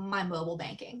my mobile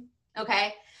banking.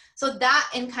 Okay. So that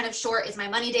in kind of short is my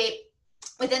money date.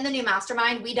 Within the new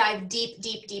mastermind, we dive deep,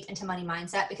 deep, deep into money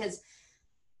mindset because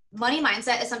money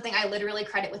mindset is something I literally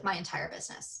credit with my entire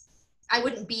business. I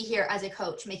wouldn't be here as a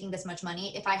coach making this much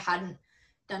money if I hadn't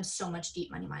done so much deep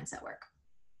money mindset work.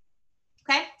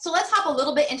 Okay. So let's hop a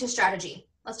little bit into strategy.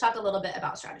 Let's talk a little bit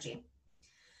about strategy.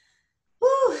 Woo,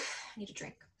 I need a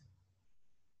drink.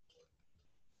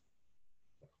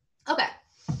 Okay.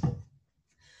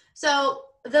 So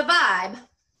the vibe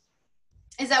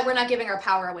is that we're not giving our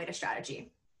power away to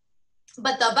strategy.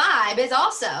 But the vibe is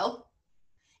also,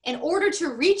 in order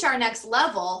to reach our next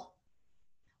level,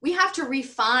 we have to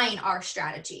refine our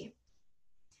strategy.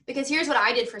 Because here's what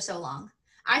I did for so long.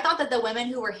 I thought that the women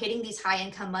who were hitting these high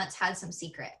income months had some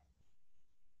secret.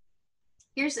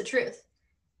 Here's the truth.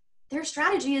 Their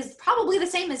strategy is probably the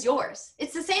same as yours.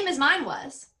 It's the same as mine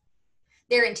was.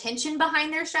 Their intention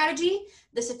behind their strategy,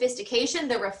 the sophistication,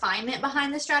 the refinement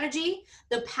behind the strategy,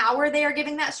 the power they are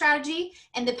giving that strategy,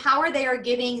 and the power they are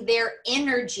giving their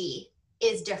energy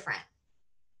is different.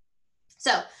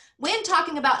 So when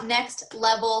talking about next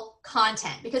level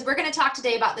content, because we're going to talk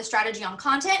today about the strategy on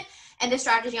content and the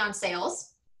strategy on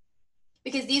sales,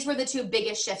 because these were the two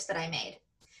biggest shifts that I made.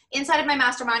 Inside of my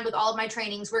mastermind with all of my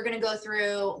trainings, we're going to go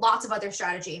through lots of other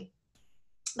strategy.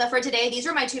 But for today, these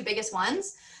are my two biggest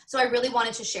ones. So I really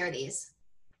wanted to share these.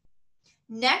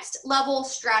 Next level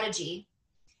strategy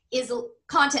is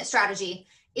content strategy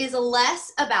is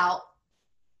less about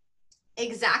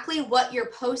exactly what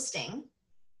you're posting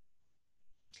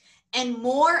and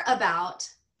more about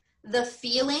the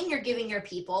feeling you're giving your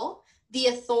people, the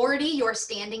authority you're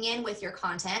standing in with your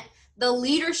content, the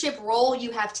leadership role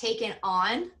you have taken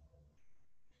on.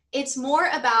 It's more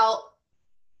about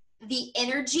the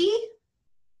energy,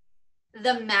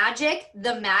 the magic,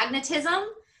 the magnetism,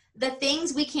 the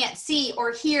things we can't see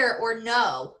or hear or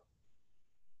know.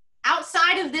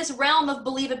 Outside of this realm of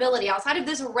believability, outside of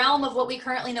this realm of what we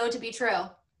currently know to be true,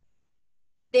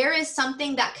 there is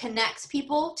something that connects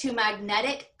people to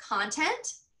magnetic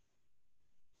content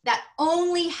that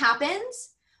only happens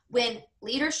when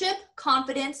leadership,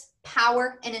 confidence,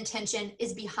 power, and intention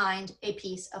is behind a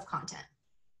piece of content.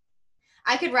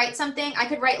 I could write something, I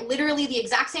could write literally the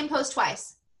exact same post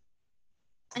twice.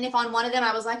 And if on one of them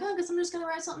I was like, oh, I guess I'm just gonna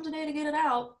write something today to get it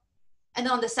out. And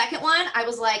then on the second one, I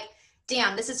was like,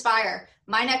 damn, this is fire.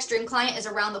 My next dream client is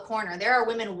around the corner. There are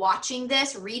women watching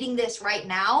this, reading this right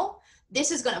now.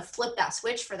 This is gonna flip that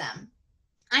switch for them.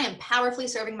 I am powerfully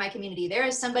serving my community. There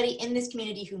is somebody in this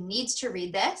community who needs to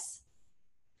read this.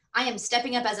 I am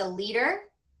stepping up as a leader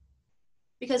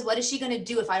because what is she gonna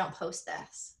do if I don't post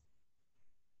this?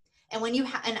 And when you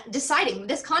and deciding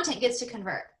this content gets to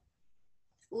convert,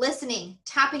 listening,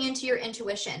 tapping into your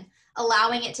intuition,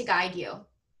 allowing it to guide you.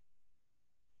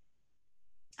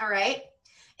 All right.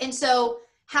 And so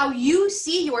how you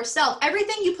see yourself,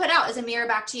 everything you put out is a mirror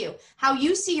back to you. How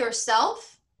you see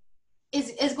yourself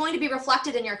is going to be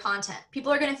reflected in your content.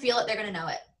 People are going to feel it. They're going to know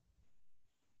it.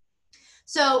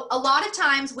 So a lot of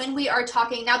times when we are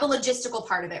talking, now the logistical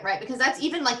part of it, right? Because that's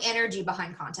even like energy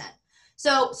behind content.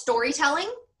 So storytelling,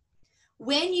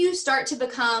 when you start to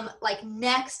become like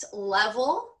next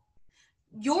level,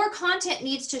 your content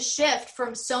needs to shift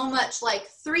from so much like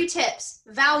 3 tips,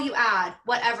 value add,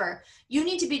 whatever. You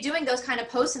need to be doing those kind of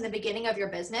posts in the beginning of your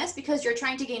business because you're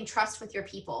trying to gain trust with your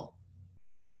people.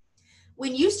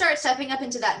 When you start stepping up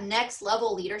into that next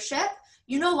level leadership,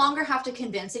 you no longer have to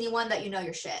convince anyone that you know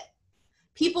your shit.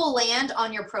 People land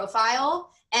on your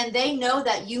profile and they know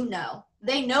that you know.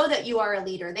 They know that you are a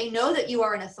leader. They know that you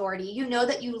are an authority. You know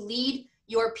that you lead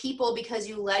your people because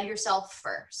you led yourself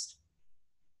first.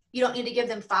 You don't need to give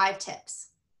them 5 tips.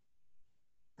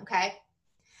 Okay?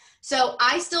 So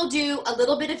I still do a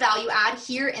little bit of value add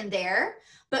here and there,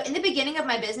 but in the beginning of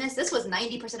my business, this was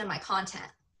 90% of my content,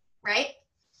 right?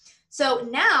 So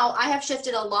now I have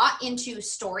shifted a lot into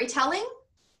storytelling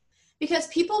because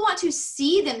people want to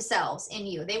see themselves in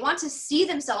you. They want to see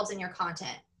themselves in your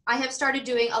content. I have started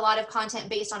doing a lot of content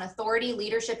based on authority,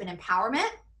 leadership, and empowerment.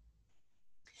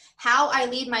 How I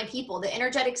lead my people, the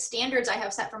energetic standards I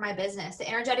have set for my business, the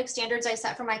energetic standards I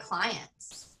set for my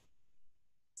clients.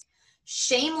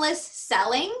 Shameless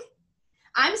selling.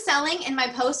 I'm selling in my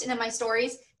posts and in my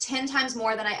stories 10 times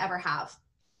more than I ever have.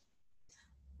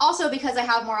 Also because I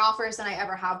have more offers than I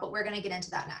ever have, but we're going to get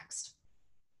into that next.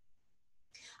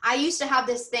 I used to have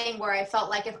this thing where I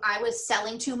felt like if I was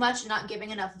selling too much and not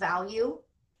giving enough value,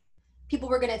 people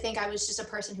were going to think I was just a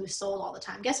person who sold all the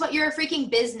time. Guess what? You're a freaking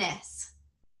business.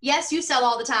 Yes, you sell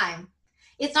all the time.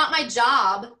 It's not my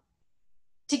job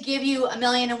to give you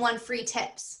 1,000,001 free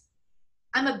tips.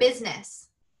 I'm a business.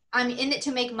 I'm in it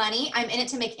to make money. I'm in it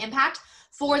to make impact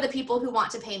for the people who want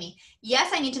to pay me.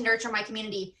 Yes, I need to nurture my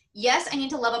community. Yes, I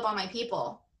need to love up on my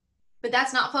people, but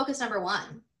that's not focus number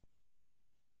 1.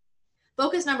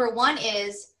 Focus number 1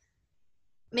 is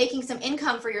making some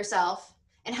income for yourself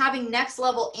and having next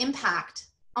level impact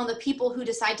on the people who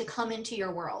decide to come into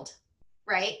your world,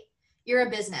 right? You're a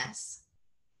business.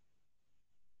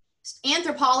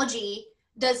 Anthropology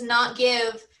does not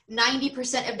give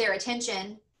 90% of their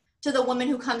attention to the woman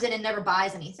who comes in and never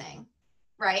buys anything,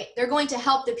 right? They're going to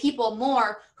help the people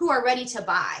more who are ready to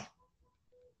buy.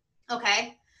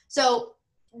 Okay. So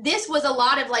this was a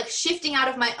lot of like shifting out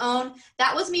of my own.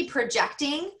 That was me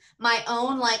projecting my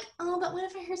own like, oh, but what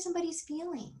if I hurt somebody's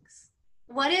feelings?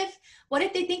 What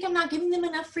if they think I'm not giving them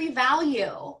enough free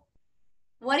value?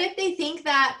 What if they think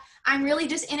that I'm really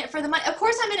just in it for the money? Of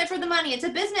course I'm in it for the money. It's a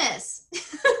business.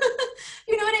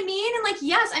 You know what I mean? And like,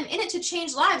 yes, I'm in it to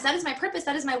change lives. That is my purpose.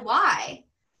 That is my why.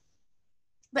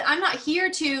 But I'm not here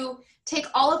to take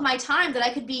all of my time that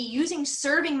I could be using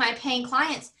serving my paying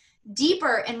clients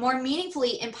deeper and more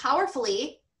meaningfully and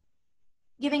powerfully,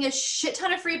 giving a shit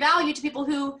ton of free value to people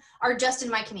who are just in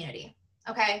my community.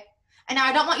 Okay. And now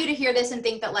I don't want you to hear this and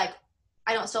think that like,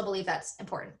 I don't still believe that's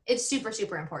important. It's super,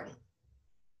 super important.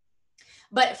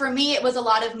 But for me, it was a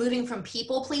lot of moving from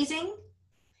people pleasing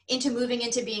into moving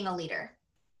into being a leader,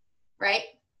 right?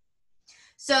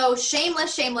 So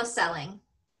shameless selling,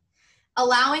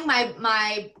 allowing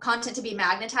my content to be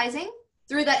magnetizing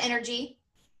through that energy,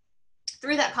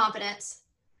 through that confidence.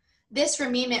 This for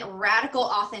me meant radical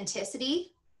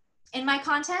authenticity in my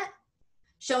content,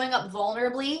 showing up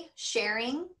vulnerably,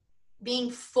 sharing,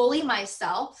 being fully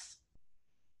myself.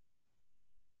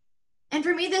 And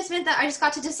for me, this meant that I just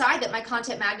got to decide that my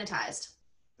content magnetized.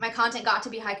 My content got to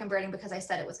be high converting because I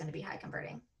said it was going to be high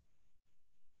converting.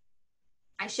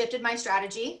 I shifted my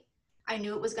strategy. I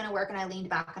knew it was going to work and I leaned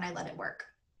back and I let it work.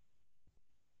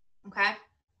 Okay.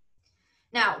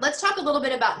 Now let's talk a little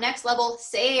bit about next level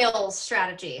sales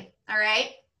strategy. All right.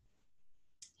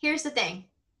 Here's the thing.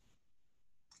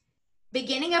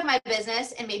 Beginning of my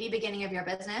business and maybe beginning of your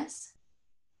business,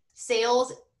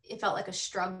 sales, it felt like a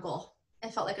struggle.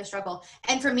 It felt like a struggle.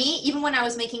 And for me, even when I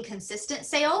was making consistent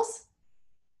sales,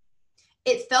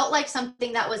 it felt like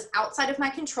something that was outside of my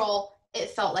control.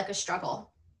 It felt like a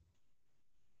struggle.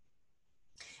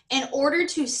 In order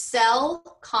to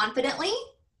sell confidently,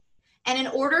 and in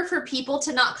order for people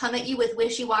to not come at you with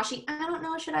wishy-washy, I don't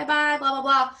know, should I buy, blah, blah,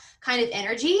 blah, kind of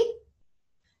energy,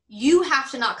 you have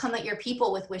to not come at your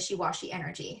people with wishy-washy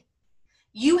energy.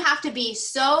 You have to be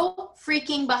so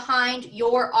freaking behind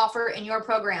your offer and your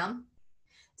program.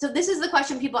 So this is the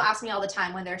question people ask me all the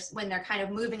time when they're kind of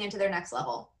moving into their next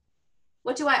level.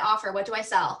 What do I offer? What do I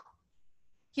sell?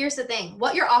 Here's the thing.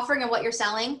 What you're offering and what you're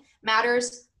selling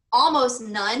matters almost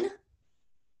none.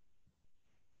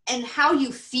 And how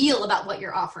you feel about what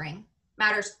you're offering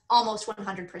matters almost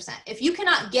 100%. If you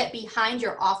cannot get behind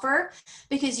your offer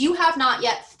because you have not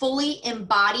yet fully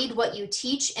embodied what you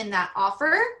teach in that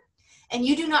offer, and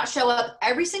you do not show up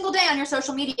every single day on your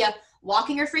social media,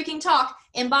 walking your freaking talk,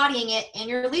 embodying it in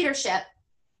your leadership,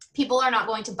 people are not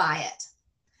going to buy it.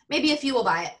 Maybe a few will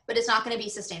buy it, but it's not going to be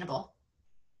sustainable.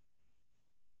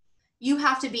 You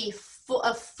have to be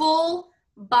a full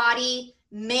body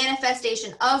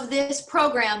manifestation of this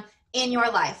program in your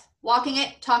life. Walking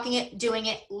it, talking it, doing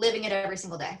it, living it every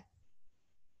single day.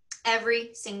 Every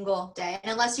single day.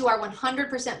 And unless you are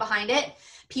 100% behind it,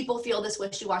 people feel this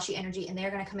wishy-washy energy and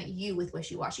they're going to come at you with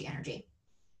wishy-washy energy.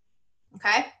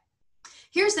 Okay?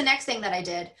 Here's the next thing that I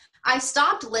did. I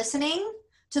stopped listening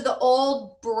to the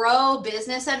old bro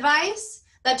business advice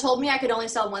that told me I could only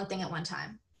sell one thing at one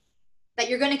time, that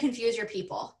you're going to confuse your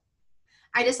people.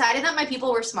 I decided that my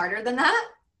people were smarter than that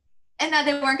and that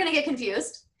they weren't going to get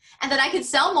confused and that I could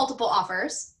sell multiple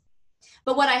offers.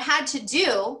 But what I had to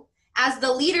do as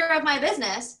the leader of my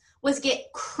business was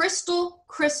get crystal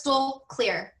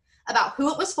clear about who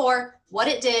it was for, what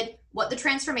it did, what the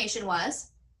transformation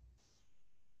was.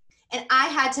 And I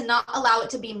had to not allow it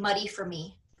to be muddy for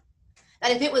me.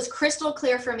 That if it was crystal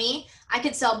clear for me, I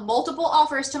could sell multiple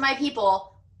offers to my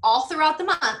people all throughout the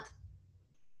month.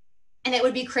 And it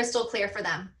would be crystal clear for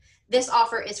them. This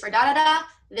offer is for da-da-da.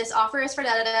 This offer is for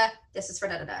da-da-da. This is for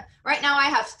da-da-da. Right now I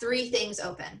have 3 things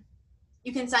open.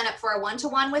 You can sign up for a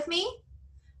one-to-one with me.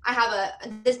 I have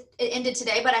it ended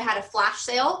today, but I had a flash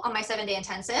sale on my 7-day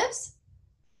intensives.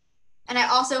 And I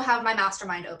also have my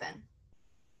mastermind open.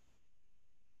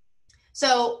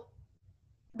 So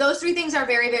those 3 things are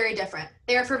very, very different.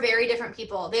 They are for very different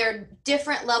people. They are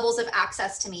different levels of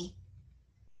access to me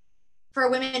for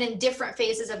women in different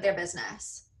phases of their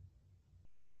business.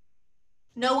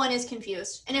 No one is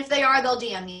confused. And if they are, they'll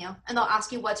DM you and they'll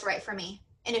ask you what's right for me.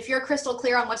 And if you're crystal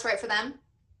clear on what's right for them,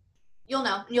 you'll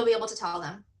know and you'll be able to tell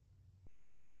them.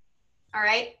 All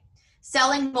right?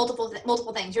 Selling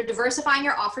multiple things. You're diversifying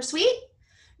your offer suite.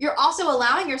 You're also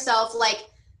allowing yourself, like,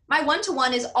 my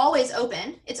one-to-one is always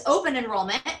open. It's open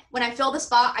enrollment. When I fill the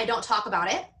spot, I don't talk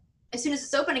about it. As soon as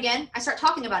it's open again, I start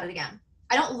talking about it again.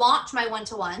 I don't launch my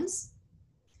one-to-ones.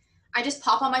 I just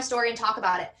pop on my story and talk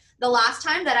about it. The last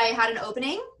time that I had an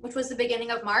opening, which was the beginning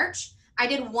of March, I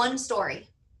did one story.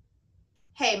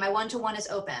 Hey, my one-to-one is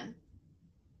open.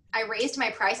 I raised my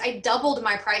price. I doubled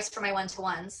my price for my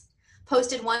one-to-ones.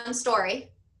 Posted one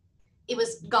story. It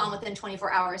was gone within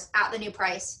 24 hours at the new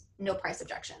price, no price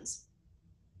objections.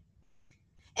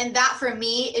 And that for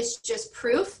me is just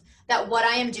proof that what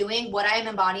I am doing, what I am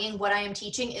embodying, what I am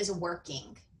teaching is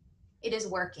working. It is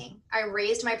working. I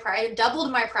raised my price,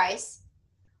 doubled my price,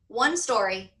 one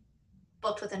story,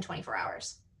 booked within 24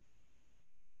 hours.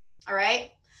 All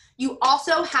right. You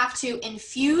also have to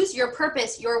infuse your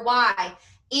purpose, your why,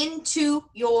 into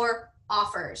your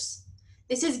offers.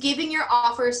 This is giving your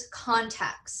offers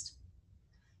context.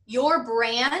 Your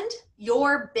brand,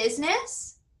 your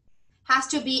business has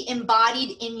to be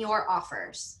embodied in your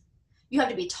offers. You have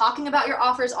to be talking about your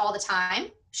offers all the time,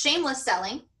 shameless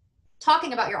selling,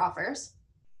 talking about your offers.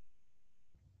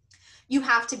 You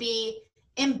have to be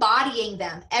embodying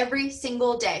them every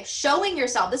single day, showing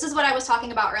yourself. This is what I was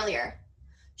talking about earlier.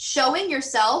 Showing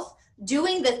yourself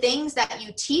doing the things that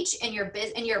you teach in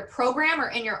your program or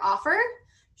in your offer,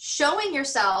 showing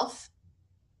yourself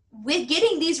with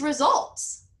getting these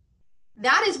results.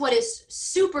 That is what is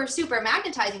super, super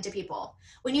magnetizing to people.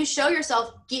 When you show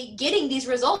yourself getting these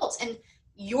results and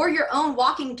you're your own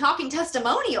walking, talking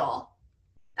testimonial.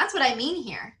 That's what I mean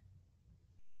here.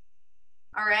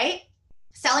 All right.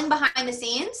 Selling behind the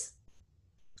scenes.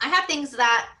 I have things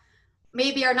that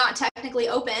maybe are not technically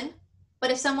open,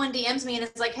 but if someone DMs me and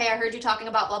is like, hey, I heard you talking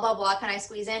about blah, blah, blah, can I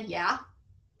squeeze in? Yeah.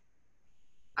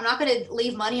 I'm not going to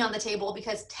leave money on the table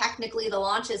because technically the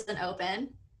launch isn't open.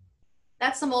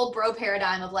 That's some old bro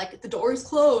paradigm of like, the door is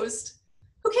closed.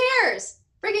 Who cares?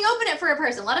 Freaking open it for a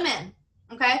person. Let them in.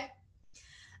 Okay.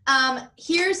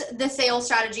 Here's the sales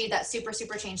strategy that super,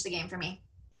 super changed the game for me.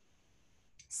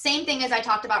 Same thing as I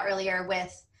talked about earlier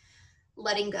with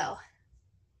letting go.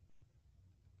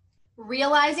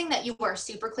 Realizing that you are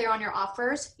super clear on your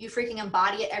offers, you freaking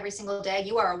embody it every single day.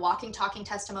 You are a walking, talking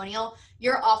testimonial.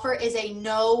 Your offer is a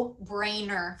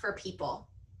no-brainer for people.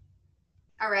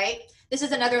 All right. This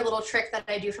is another little trick that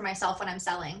I do for myself when I'm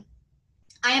selling.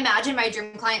 I imagine my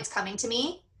dream clients coming to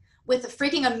me with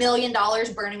freaking $1 million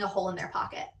burning a hole in their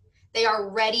pocket. They are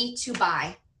ready to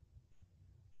buy.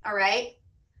 All right.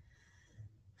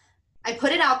 I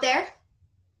put it out there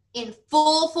in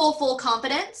full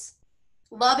confidence,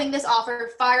 loving this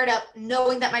offer, fired up,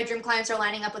 knowing that my dream clients are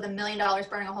lining up with $1 million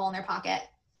burning a hole in their pocket.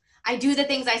 I do the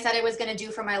things I said I was going to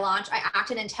do for my launch. I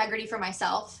act in integrity for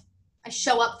myself. I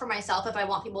show up for myself if I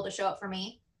want people to show up for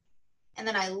me. And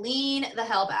then I lean the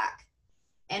hell back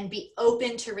and be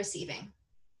open to receiving.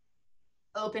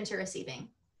 Open to receiving.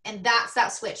 And that's that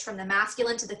switch from the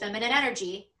masculine to the feminine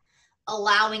energy,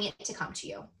 allowing it to come to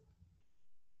you.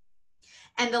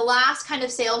 And the last kind of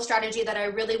sales strategy that I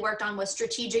really worked on was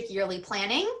strategic yearly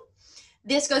planning.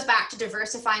 This goes back to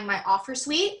diversifying my offer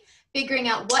suite, figuring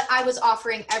out what I was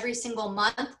offering every single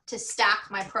month to stack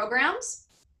my programs,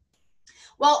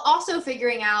 while also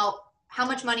figuring out how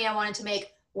much money I wanted to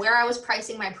make, where I was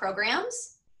pricing my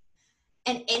programs,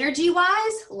 and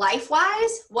energy-wise,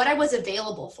 life-wise, what I was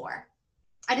available for.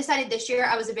 I decided this year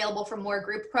I was available for more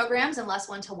group programs and less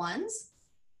one-to-ones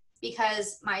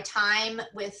because my time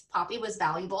with Poppy was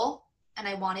valuable and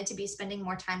I wanted to be spending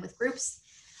more time with groups,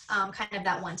 kind of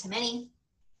that one-to-many.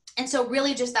 And so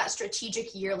really just that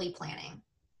strategic yearly planning,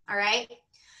 all right?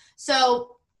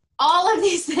 So all of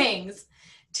these things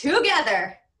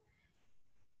together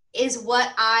is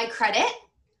what I credit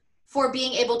for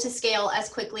being able to scale as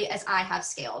quickly as I have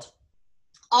scaled.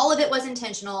 All of it was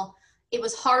intentional. It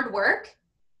was hard work,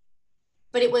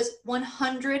 but it was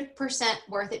 100%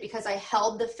 worth it because I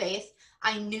held the faith.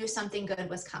 I knew something good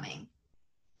was coming.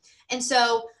 And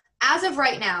so as of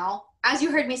right now, as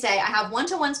you heard me say, I have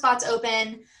one-to-one spots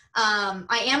open.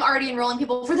 I am already enrolling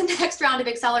people for the next round of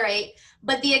Accelerate,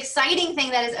 but the exciting thing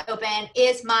that is open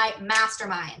is my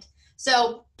mastermind.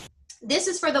 So this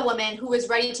is for the woman who is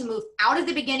ready to move out of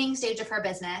the beginning stage of her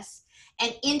business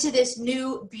and into this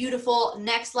new, beautiful,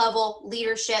 next level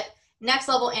leadership, next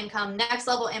level income, next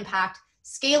level impact,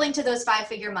 scaling to those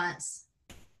 5-figure months.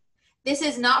 This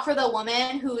is not for the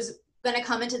woman who's going to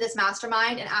come into this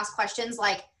mastermind and ask questions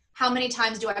like, how many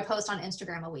times do I post on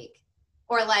Instagram a week?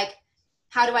 Or like,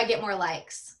 how do I get more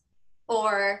likes?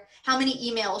 Or how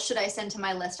many emails should I send to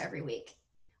my list every week?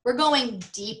 We're going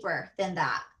deeper than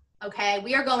that, okay?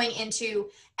 We are going into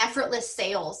effortless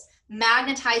sales,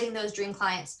 magnetizing those dream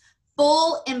clients,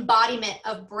 full embodiment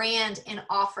of brand and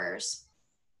offers.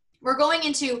 We're going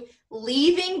into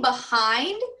leaving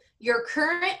behind your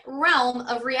current realm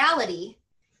of reality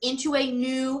into a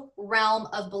new realm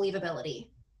of believability.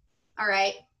 All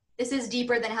right. This is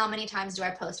deeper than how many times do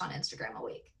I post on Instagram a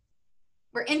week.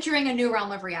 We're entering a new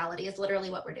realm of reality is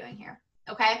literally what we're doing here.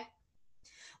 Okay.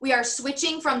 We are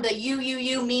switching from the you,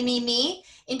 me,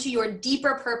 into your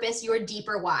deeper purpose, your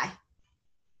deeper why.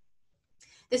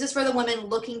 This is for the woman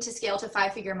looking to scale to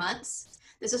 5-figure months.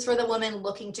 This is for the woman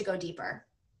looking to go deeper.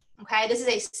 Okay, this is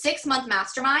a 6-month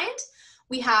mastermind.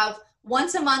 We have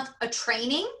once a month a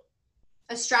training,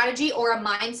 a strategy or a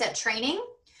mindset training.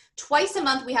 Twice a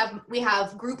month we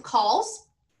have group calls.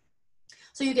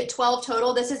 So you get 12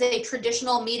 total. This is a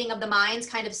traditional meeting of the minds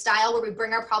kind of style where we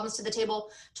bring our problems to the table,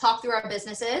 talk through our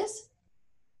businesses.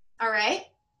 All right.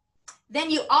 Then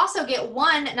you also get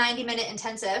one 90-minute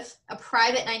intensive, a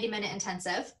private 90-minute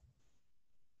intensive.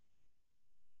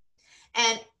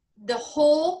 And the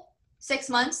whole 6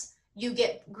 months, you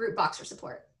get group Voxer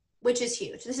support, which is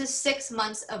huge. This is 6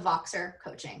 months of Voxer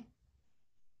coaching.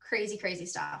 Crazy, crazy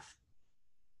stuff.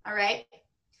 All right.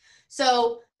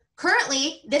 So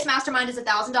currently, this mastermind is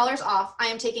 $1,000 off. I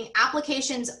am taking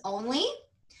applications only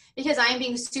because I am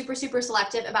being super, super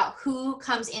selective about who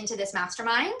comes into this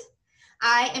mastermind.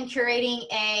 I am curating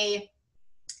a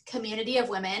community of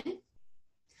women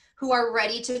who are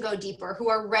ready to go deeper, who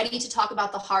are ready to talk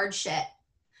about the hard shit,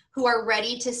 who are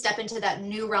ready to step into that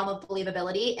new realm of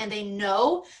believability. And they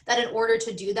know that in order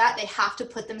to do that, they have to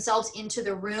put themselves into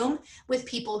the room with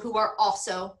people who are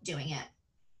also doing it.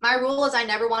 My rule is I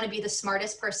never want to be the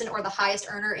smartest person or the highest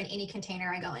earner in any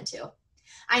container I go into.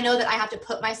 I know that I have to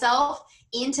put myself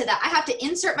into that. I have to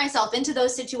insert myself into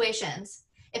those situations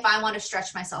if I want to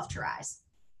stretch myself to rise.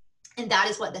 And that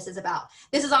is what this is about.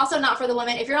 This is also not for the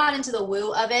women. If you're not into the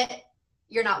woo of it,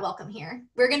 you're not welcome here.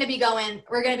 We're going to be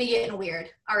getting weird.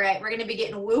 All right. We're going to be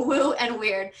getting woo woo and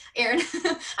weird. Erin,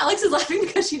 Alex is laughing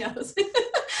because she knows.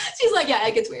 She's like, yeah,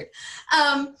 it gets weird.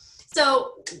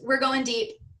 So we're going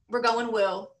deep. We're going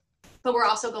woo, but we're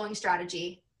also going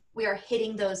strategy. We are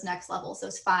hitting those next levels,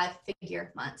 those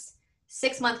 5-figure months,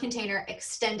 6-month container,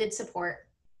 extended support.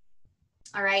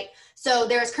 All right. So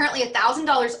there's currently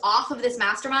 $1,000 off of this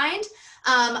mastermind.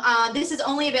 This is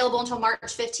only available until March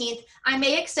 15th. I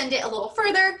may extend it a little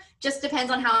further, just depends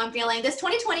on how I'm feeling. This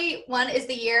 2021 is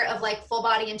the year of like full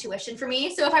body intuition for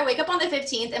me. So if I wake up on the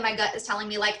 15th and my gut is telling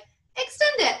me like,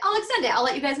 extend it, I'll extend it. I'll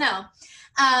let you guys know.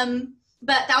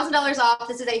 But $1,000 off.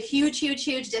 This is a huge, huge,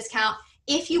 huge discount.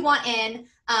 If you want in,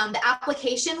 the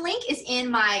application link is in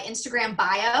my Instagram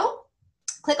bio.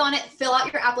 Click on it, fill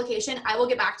out your application. I will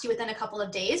get back to you within a couple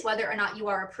of days, whether or not you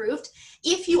are approved.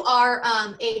 If you are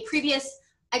a previous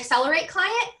Accelerate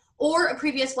client or a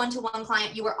previous one-to-one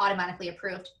client, you are automatically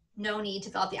approved. No need to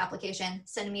fill out the application.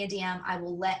 Send me a DM. I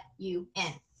will let you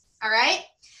in. All right.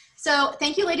 So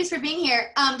thank you, ladies, for being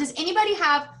here. Does anybody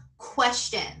have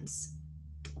questions?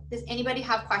 Does anybody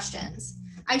have questions?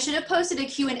 I should have posted a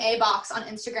Q&A box on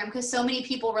Instagram because so many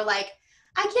people were like,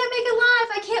 I can't make it live.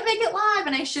 I can't make it live.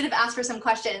 And I should have asked for some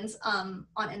questions on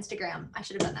Instagram. I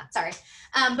should have done that. Sorry.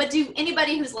 But do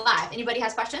anybody who's live, anybody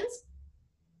has questions?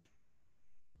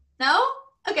 No?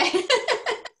 Okay.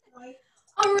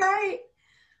 All right.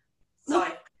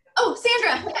 Sorry. Oh,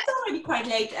 Sandra. It's already quite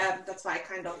late. That's why I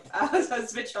kind of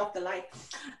switched off the light.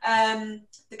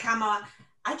 The camera.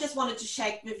 I just wanted to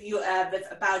check with you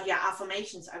about your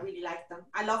affirmations. I really like them.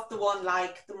 I love the one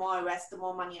like, the more I rest, the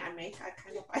more money I make. I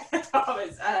kind of like that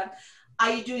always.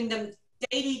 Are you doing them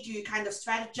daily? Do you kind of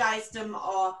strategize them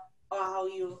or how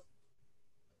you?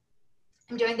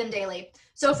 I'm doing them daily.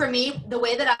 So for me, the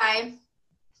way that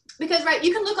because right,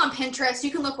 you can look on Pinterest,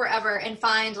 you can look wherever and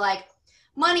find like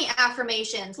money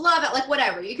affirmations, love it, like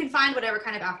whatever. You can find whatever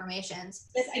kind of affirmations.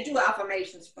 Yes, I do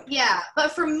affirmations. But yeah,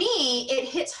 but for me, it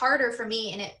hits harder for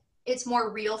me and it's more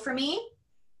real for me.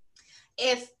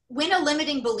 When a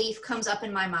limiting belief comes up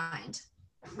in my mind,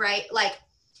 right? Like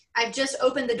I've just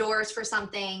opened the doors for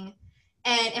something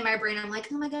and in my brain, I'm like,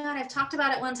 oh my God, I've talked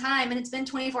about it one time and it's been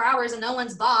 24 hours and no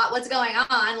one's bought. What's going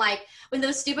on? Like when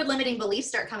those stupid limiting beliefs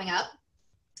start coming up,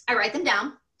 I write them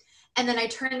down. And then I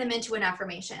turn them into an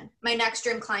affirmation. My next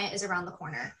dream client is around the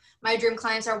corner. My dream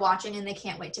clients are watching and they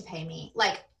can't wait to pay me.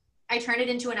 Like I turn it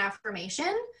into an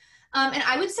affirmation. And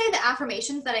I would say the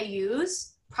affirmations that I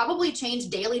use probably change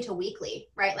daily to weekly,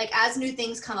 right? Like as new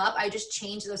things come up, I just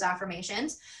change those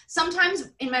affirmations.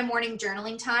 Sometimes in my morning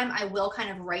journaling time, I will kind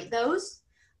of write those.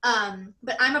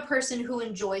 But I'm a person who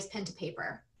enjoys pen to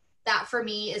paper. That for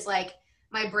me is like,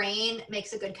 my brain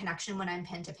makes a good connection when I'm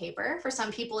pen to paper. For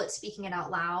some people, it's speaking it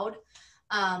out loud.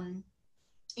 And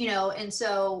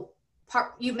so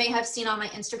you may have seen on my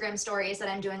Instagram stories that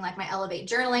I'm doing like my Elevate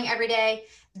journaling every day.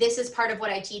 This is part of what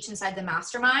I teach inside the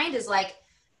mastermind is like,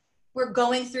 we're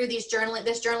going through this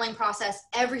journaling process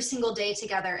every single day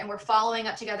together and we're following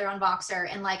up together on Voxer.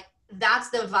 And like, that's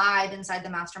the vibe inside the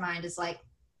mastermind is like,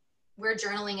 we're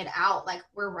journaling it out. Like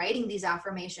we're writing these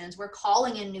affirmations, we're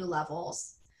calling in new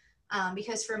levels.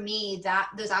 Because for me,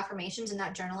 those affirmations and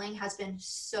that journaling has been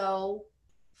so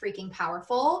freaking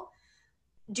powerful.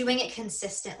 Doing it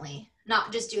consistently,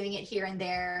 not just doing it here and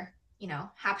there,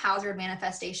 haphazard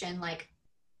manifestation, like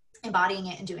embodying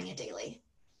it and doing it daily.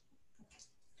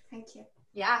 Thank you.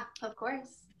 Yeah, of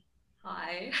course.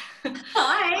 Hi.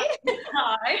 Hi.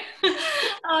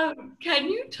 Hi. Can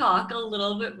you talk a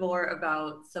little bit more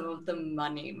about some of the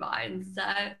money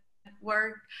mindset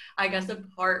work, I guess,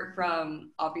 apart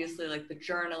from obviously like the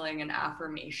journaling and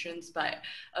affirmations, but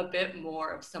a bit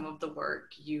more of some of the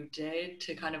work you did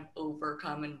to kind of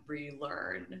overcome and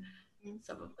relearn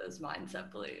some of those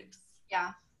mindset beliefs?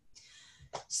 Yeah.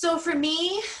 So for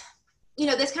me,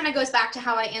 this kind of goes back to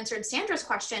how I answered Sandra's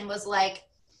question was like,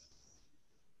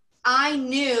 I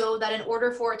knew that in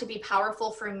order for it to be powerful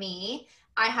for me,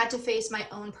 I had to face my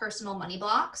own personal money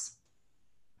blocks.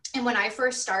 And when I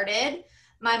first started,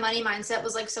 my money mindset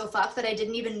was like so fucked that I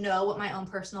didn't even know what my own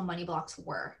personal money blocks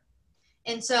were.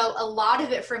 And so a lot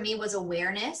of it for me was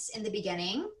awareness in the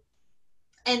beginning.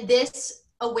 And this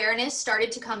awareness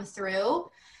started to come through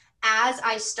as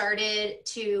I started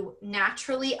to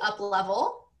naturally up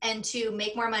level and to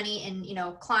make more money and,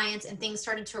 clients and things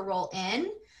started to roll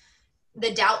in.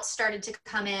 The doubts started to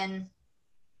come in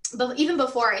but even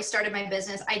before I started my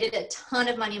business, I did a ton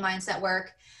of money mindset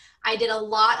work. I did a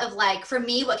lot of like, for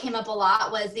me, what came up a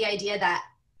lot was the idea that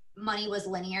money was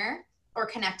linear or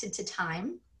connected to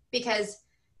time, because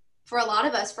for a lot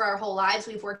of us, for our whole lives,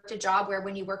 we've worked a job where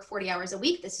when you work 40 hours a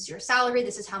week, this is your salary,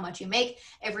 this is how much you make.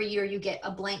 Every year you get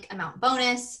a blank amount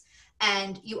bonus,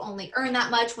 and you only earn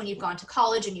that much when you've gone to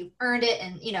college and you've earned it.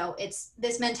 And, you know, it's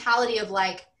this mentality of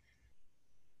like,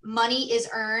 money is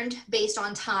earned based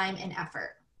on time and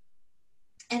effort.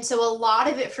 And so a lot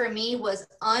of it for me was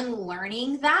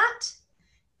unlearning that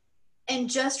and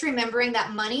just remembering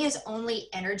that money is only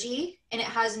energy, and it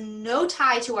has no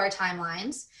tie to our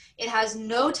timelines. It has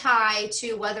no tie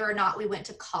to whether or not we went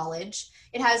to college.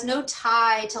 It has no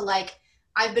tie to like,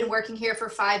 I've been working here for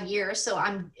 5 years, so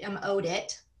I'm owed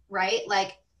it, right?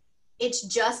 Like, it's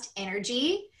just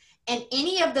energy. And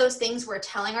any of those things we're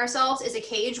telling ourselves is a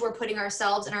cage we're putting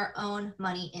ourselves and our own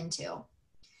money into.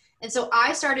 And so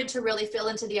I started to really feel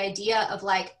into the idea of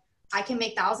like, I can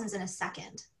make thousands in a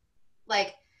second.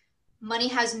 Like, money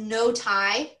has no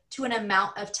tie to an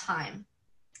amount of time.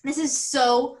 This is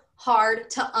so hard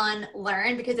to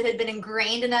unlearn because it had been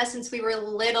ingrained in us since we were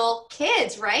little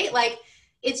kids, right? Like,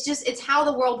 it's how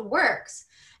the world works.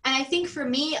 And I think for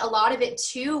me, a lot of it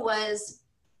too was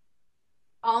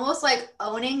almost like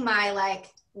owning my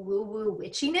like woo-woo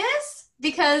witchiness,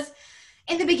 because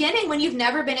in the beginning, when you've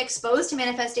never been exposed to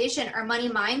manifestation or money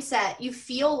mindset, you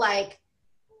feel like,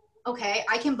 okay,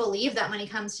 I can believe that money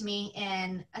comes to me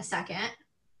in a second,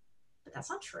 but that's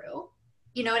not true.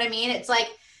 You know what I mean? It's like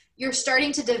you're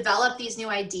starting to develop these new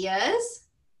ideas,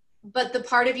 but the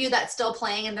part of you that's still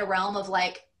playing in the realm of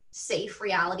like safe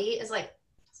reality is like,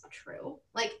 that's not true.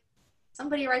 Like,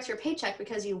 somebody writes your paycheck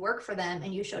because you work for them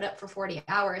and you showed up for 40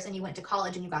 hours and you went to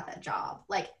college and you got that job.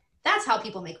 Like, that's how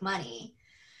people make money.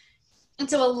 And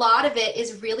so a lot of it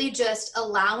is really just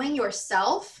allowing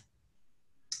yourself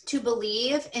to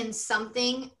believe in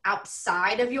something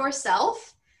outside of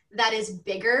yourself that is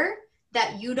bigger,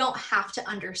 that you don't have to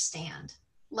understand.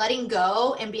 Letting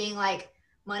go and being like,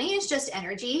 money is just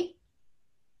energy.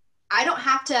 I don't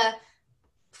have to,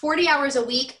 40 hours a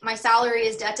week, my salary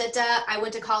is da, da, da, I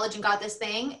went to college and got this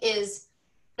thing,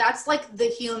 that's like the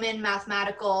human,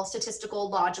 mathematical, statistical,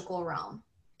 logical realm.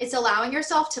 It's allowing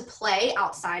yourself to play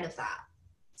outside of that.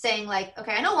 Saying like,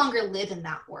 okay, I no longer live in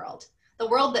that world. The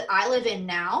world that I live in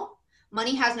now,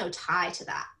 money has no tie to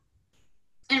that.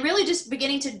 And really just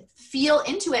beginning to feel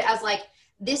into it as like,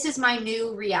 this is my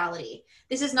new reality.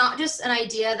 This is not just an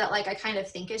idea that like I kind of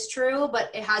think is true,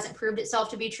 but it hasn't proved itself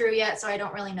to be true yet, so I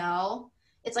don't really know.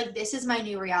 It's like, this is my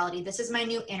new reality. This is my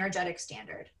new energetic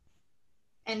standard.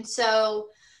 And so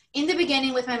in the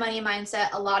beginning with my money mindset,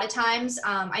 a lot of times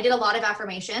I did a lot of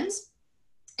affirmations.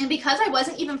 And because I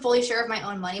wasn't even fully sure of my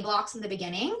own money blocks in the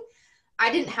beginning,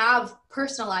 I didn't have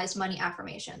personalized money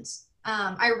affirmations.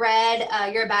 I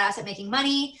read You're a Badass at Making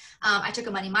Money. I took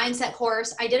a money mindset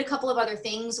course. I did a couple of other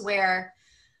things where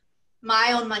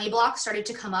my own money blocks started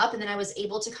to come up, and then I was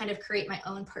able to kind of create my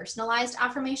own personalized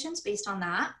affirmations based on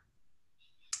that.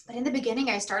 But in the beginning,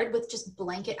 I started with just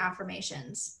blanket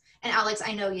affirmations. And Alex,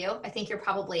 I know you. I think you're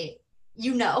probably,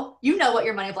 you know what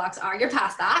your money blocks are. You're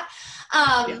past that.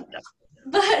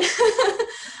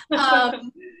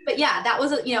 But yeah, that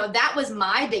was, that was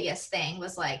my biggest thing,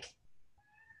 was like,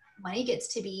 money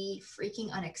gets to be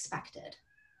freaking unexpected.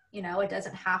 It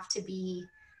doesn't have to be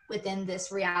within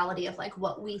this reality of like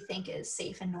what we think is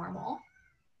safe and normal.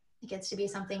 It gets to be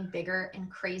something bigger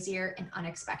and crazier and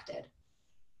unexpected.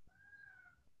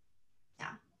 Yeah.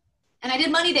 And I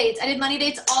did money dates. I did money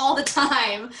dates all the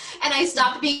time. And I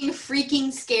stopped being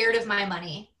freaking scared of my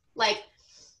money. Like,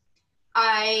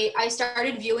 I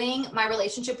started viewing my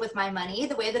relationship with my money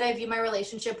the way that I view my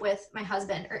relationship with my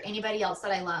husband or anybody else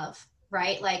that I love,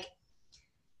 right? Like,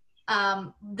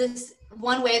 this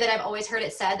one way that I've always heard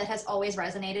it said that has always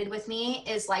resonated with me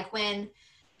is like when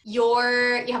you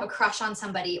have a crush on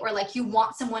somebody, or like you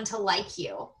want someone to like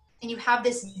you, and you have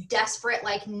this desperate,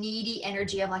 like needy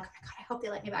energy of like, oh my God, I hope they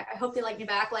like me back. I hope they like me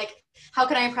back. Like, how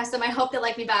can I impress them? I hope they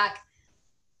like me back.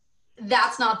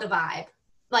 That's not the vibe.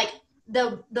 Like,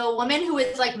 the woman who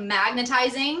is like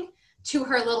magnetizing to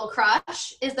her little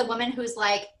crush is the woman who's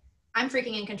like, I'm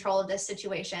freaking in control of this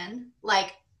situation.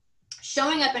 Like,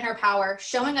 showing up in her power,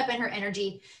 showing up in her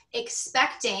energy,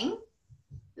 expecting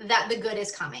that the good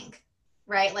is coming,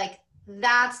 right? Like,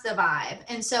 that's the vibe.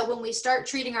 And so when we start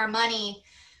treating our money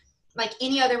like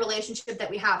any other relationship that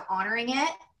we have, honoring it,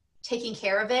 taking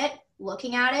care of it,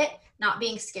 looking at it, not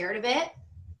being scared of it,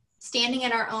 standing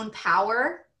in our own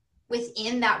power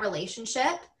within that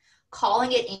relationship,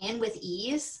 calling it in with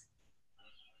ease,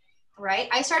 right?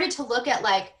 I started to look at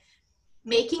like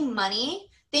making money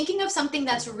thinking of something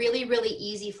that's really, really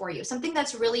easy for you, something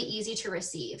that's really easy to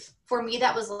receive. For me,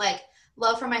 that was like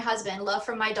love from my husband, love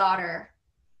from my daughter.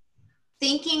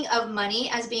 Thinking of money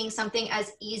as being something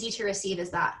as easy to receive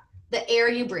as that. The air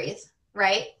you breathe,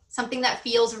 right? Something that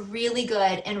feels really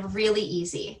good and really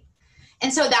easy.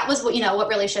 And so that was what, you know, what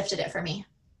really shifted it for me.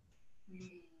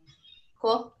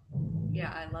 Cool.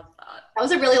 Yeah, I love that. That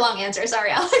was a really long answer.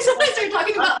 Sorry, Alex. When I started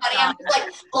talking about money, I'm just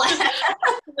like, blah.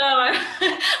 No,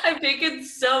 I've taken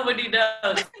so many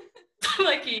notes.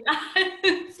 Like,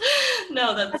 yes.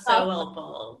 No, that's so awesome.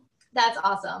 helpful. That's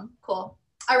awesome. Cool.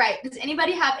 All right. Does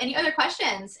anybody have any other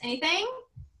questions? Anything?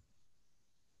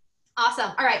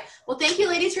 Awesome. All right. Well, thank you,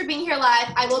 ladies, for being here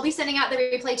live. I will be sending out the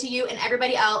replay to you and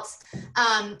everybody else.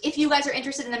 If you guys are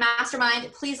interested in the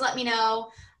mastermind, please let me know.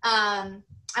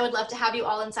 I would love to have you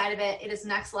all inside of it. It is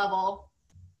next level,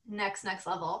 next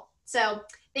level. So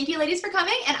thank you, ladies, for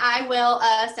coming, and I will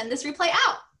send this replay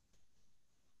out.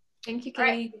 Thank you, Katy.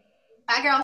 Right. Bye, girls.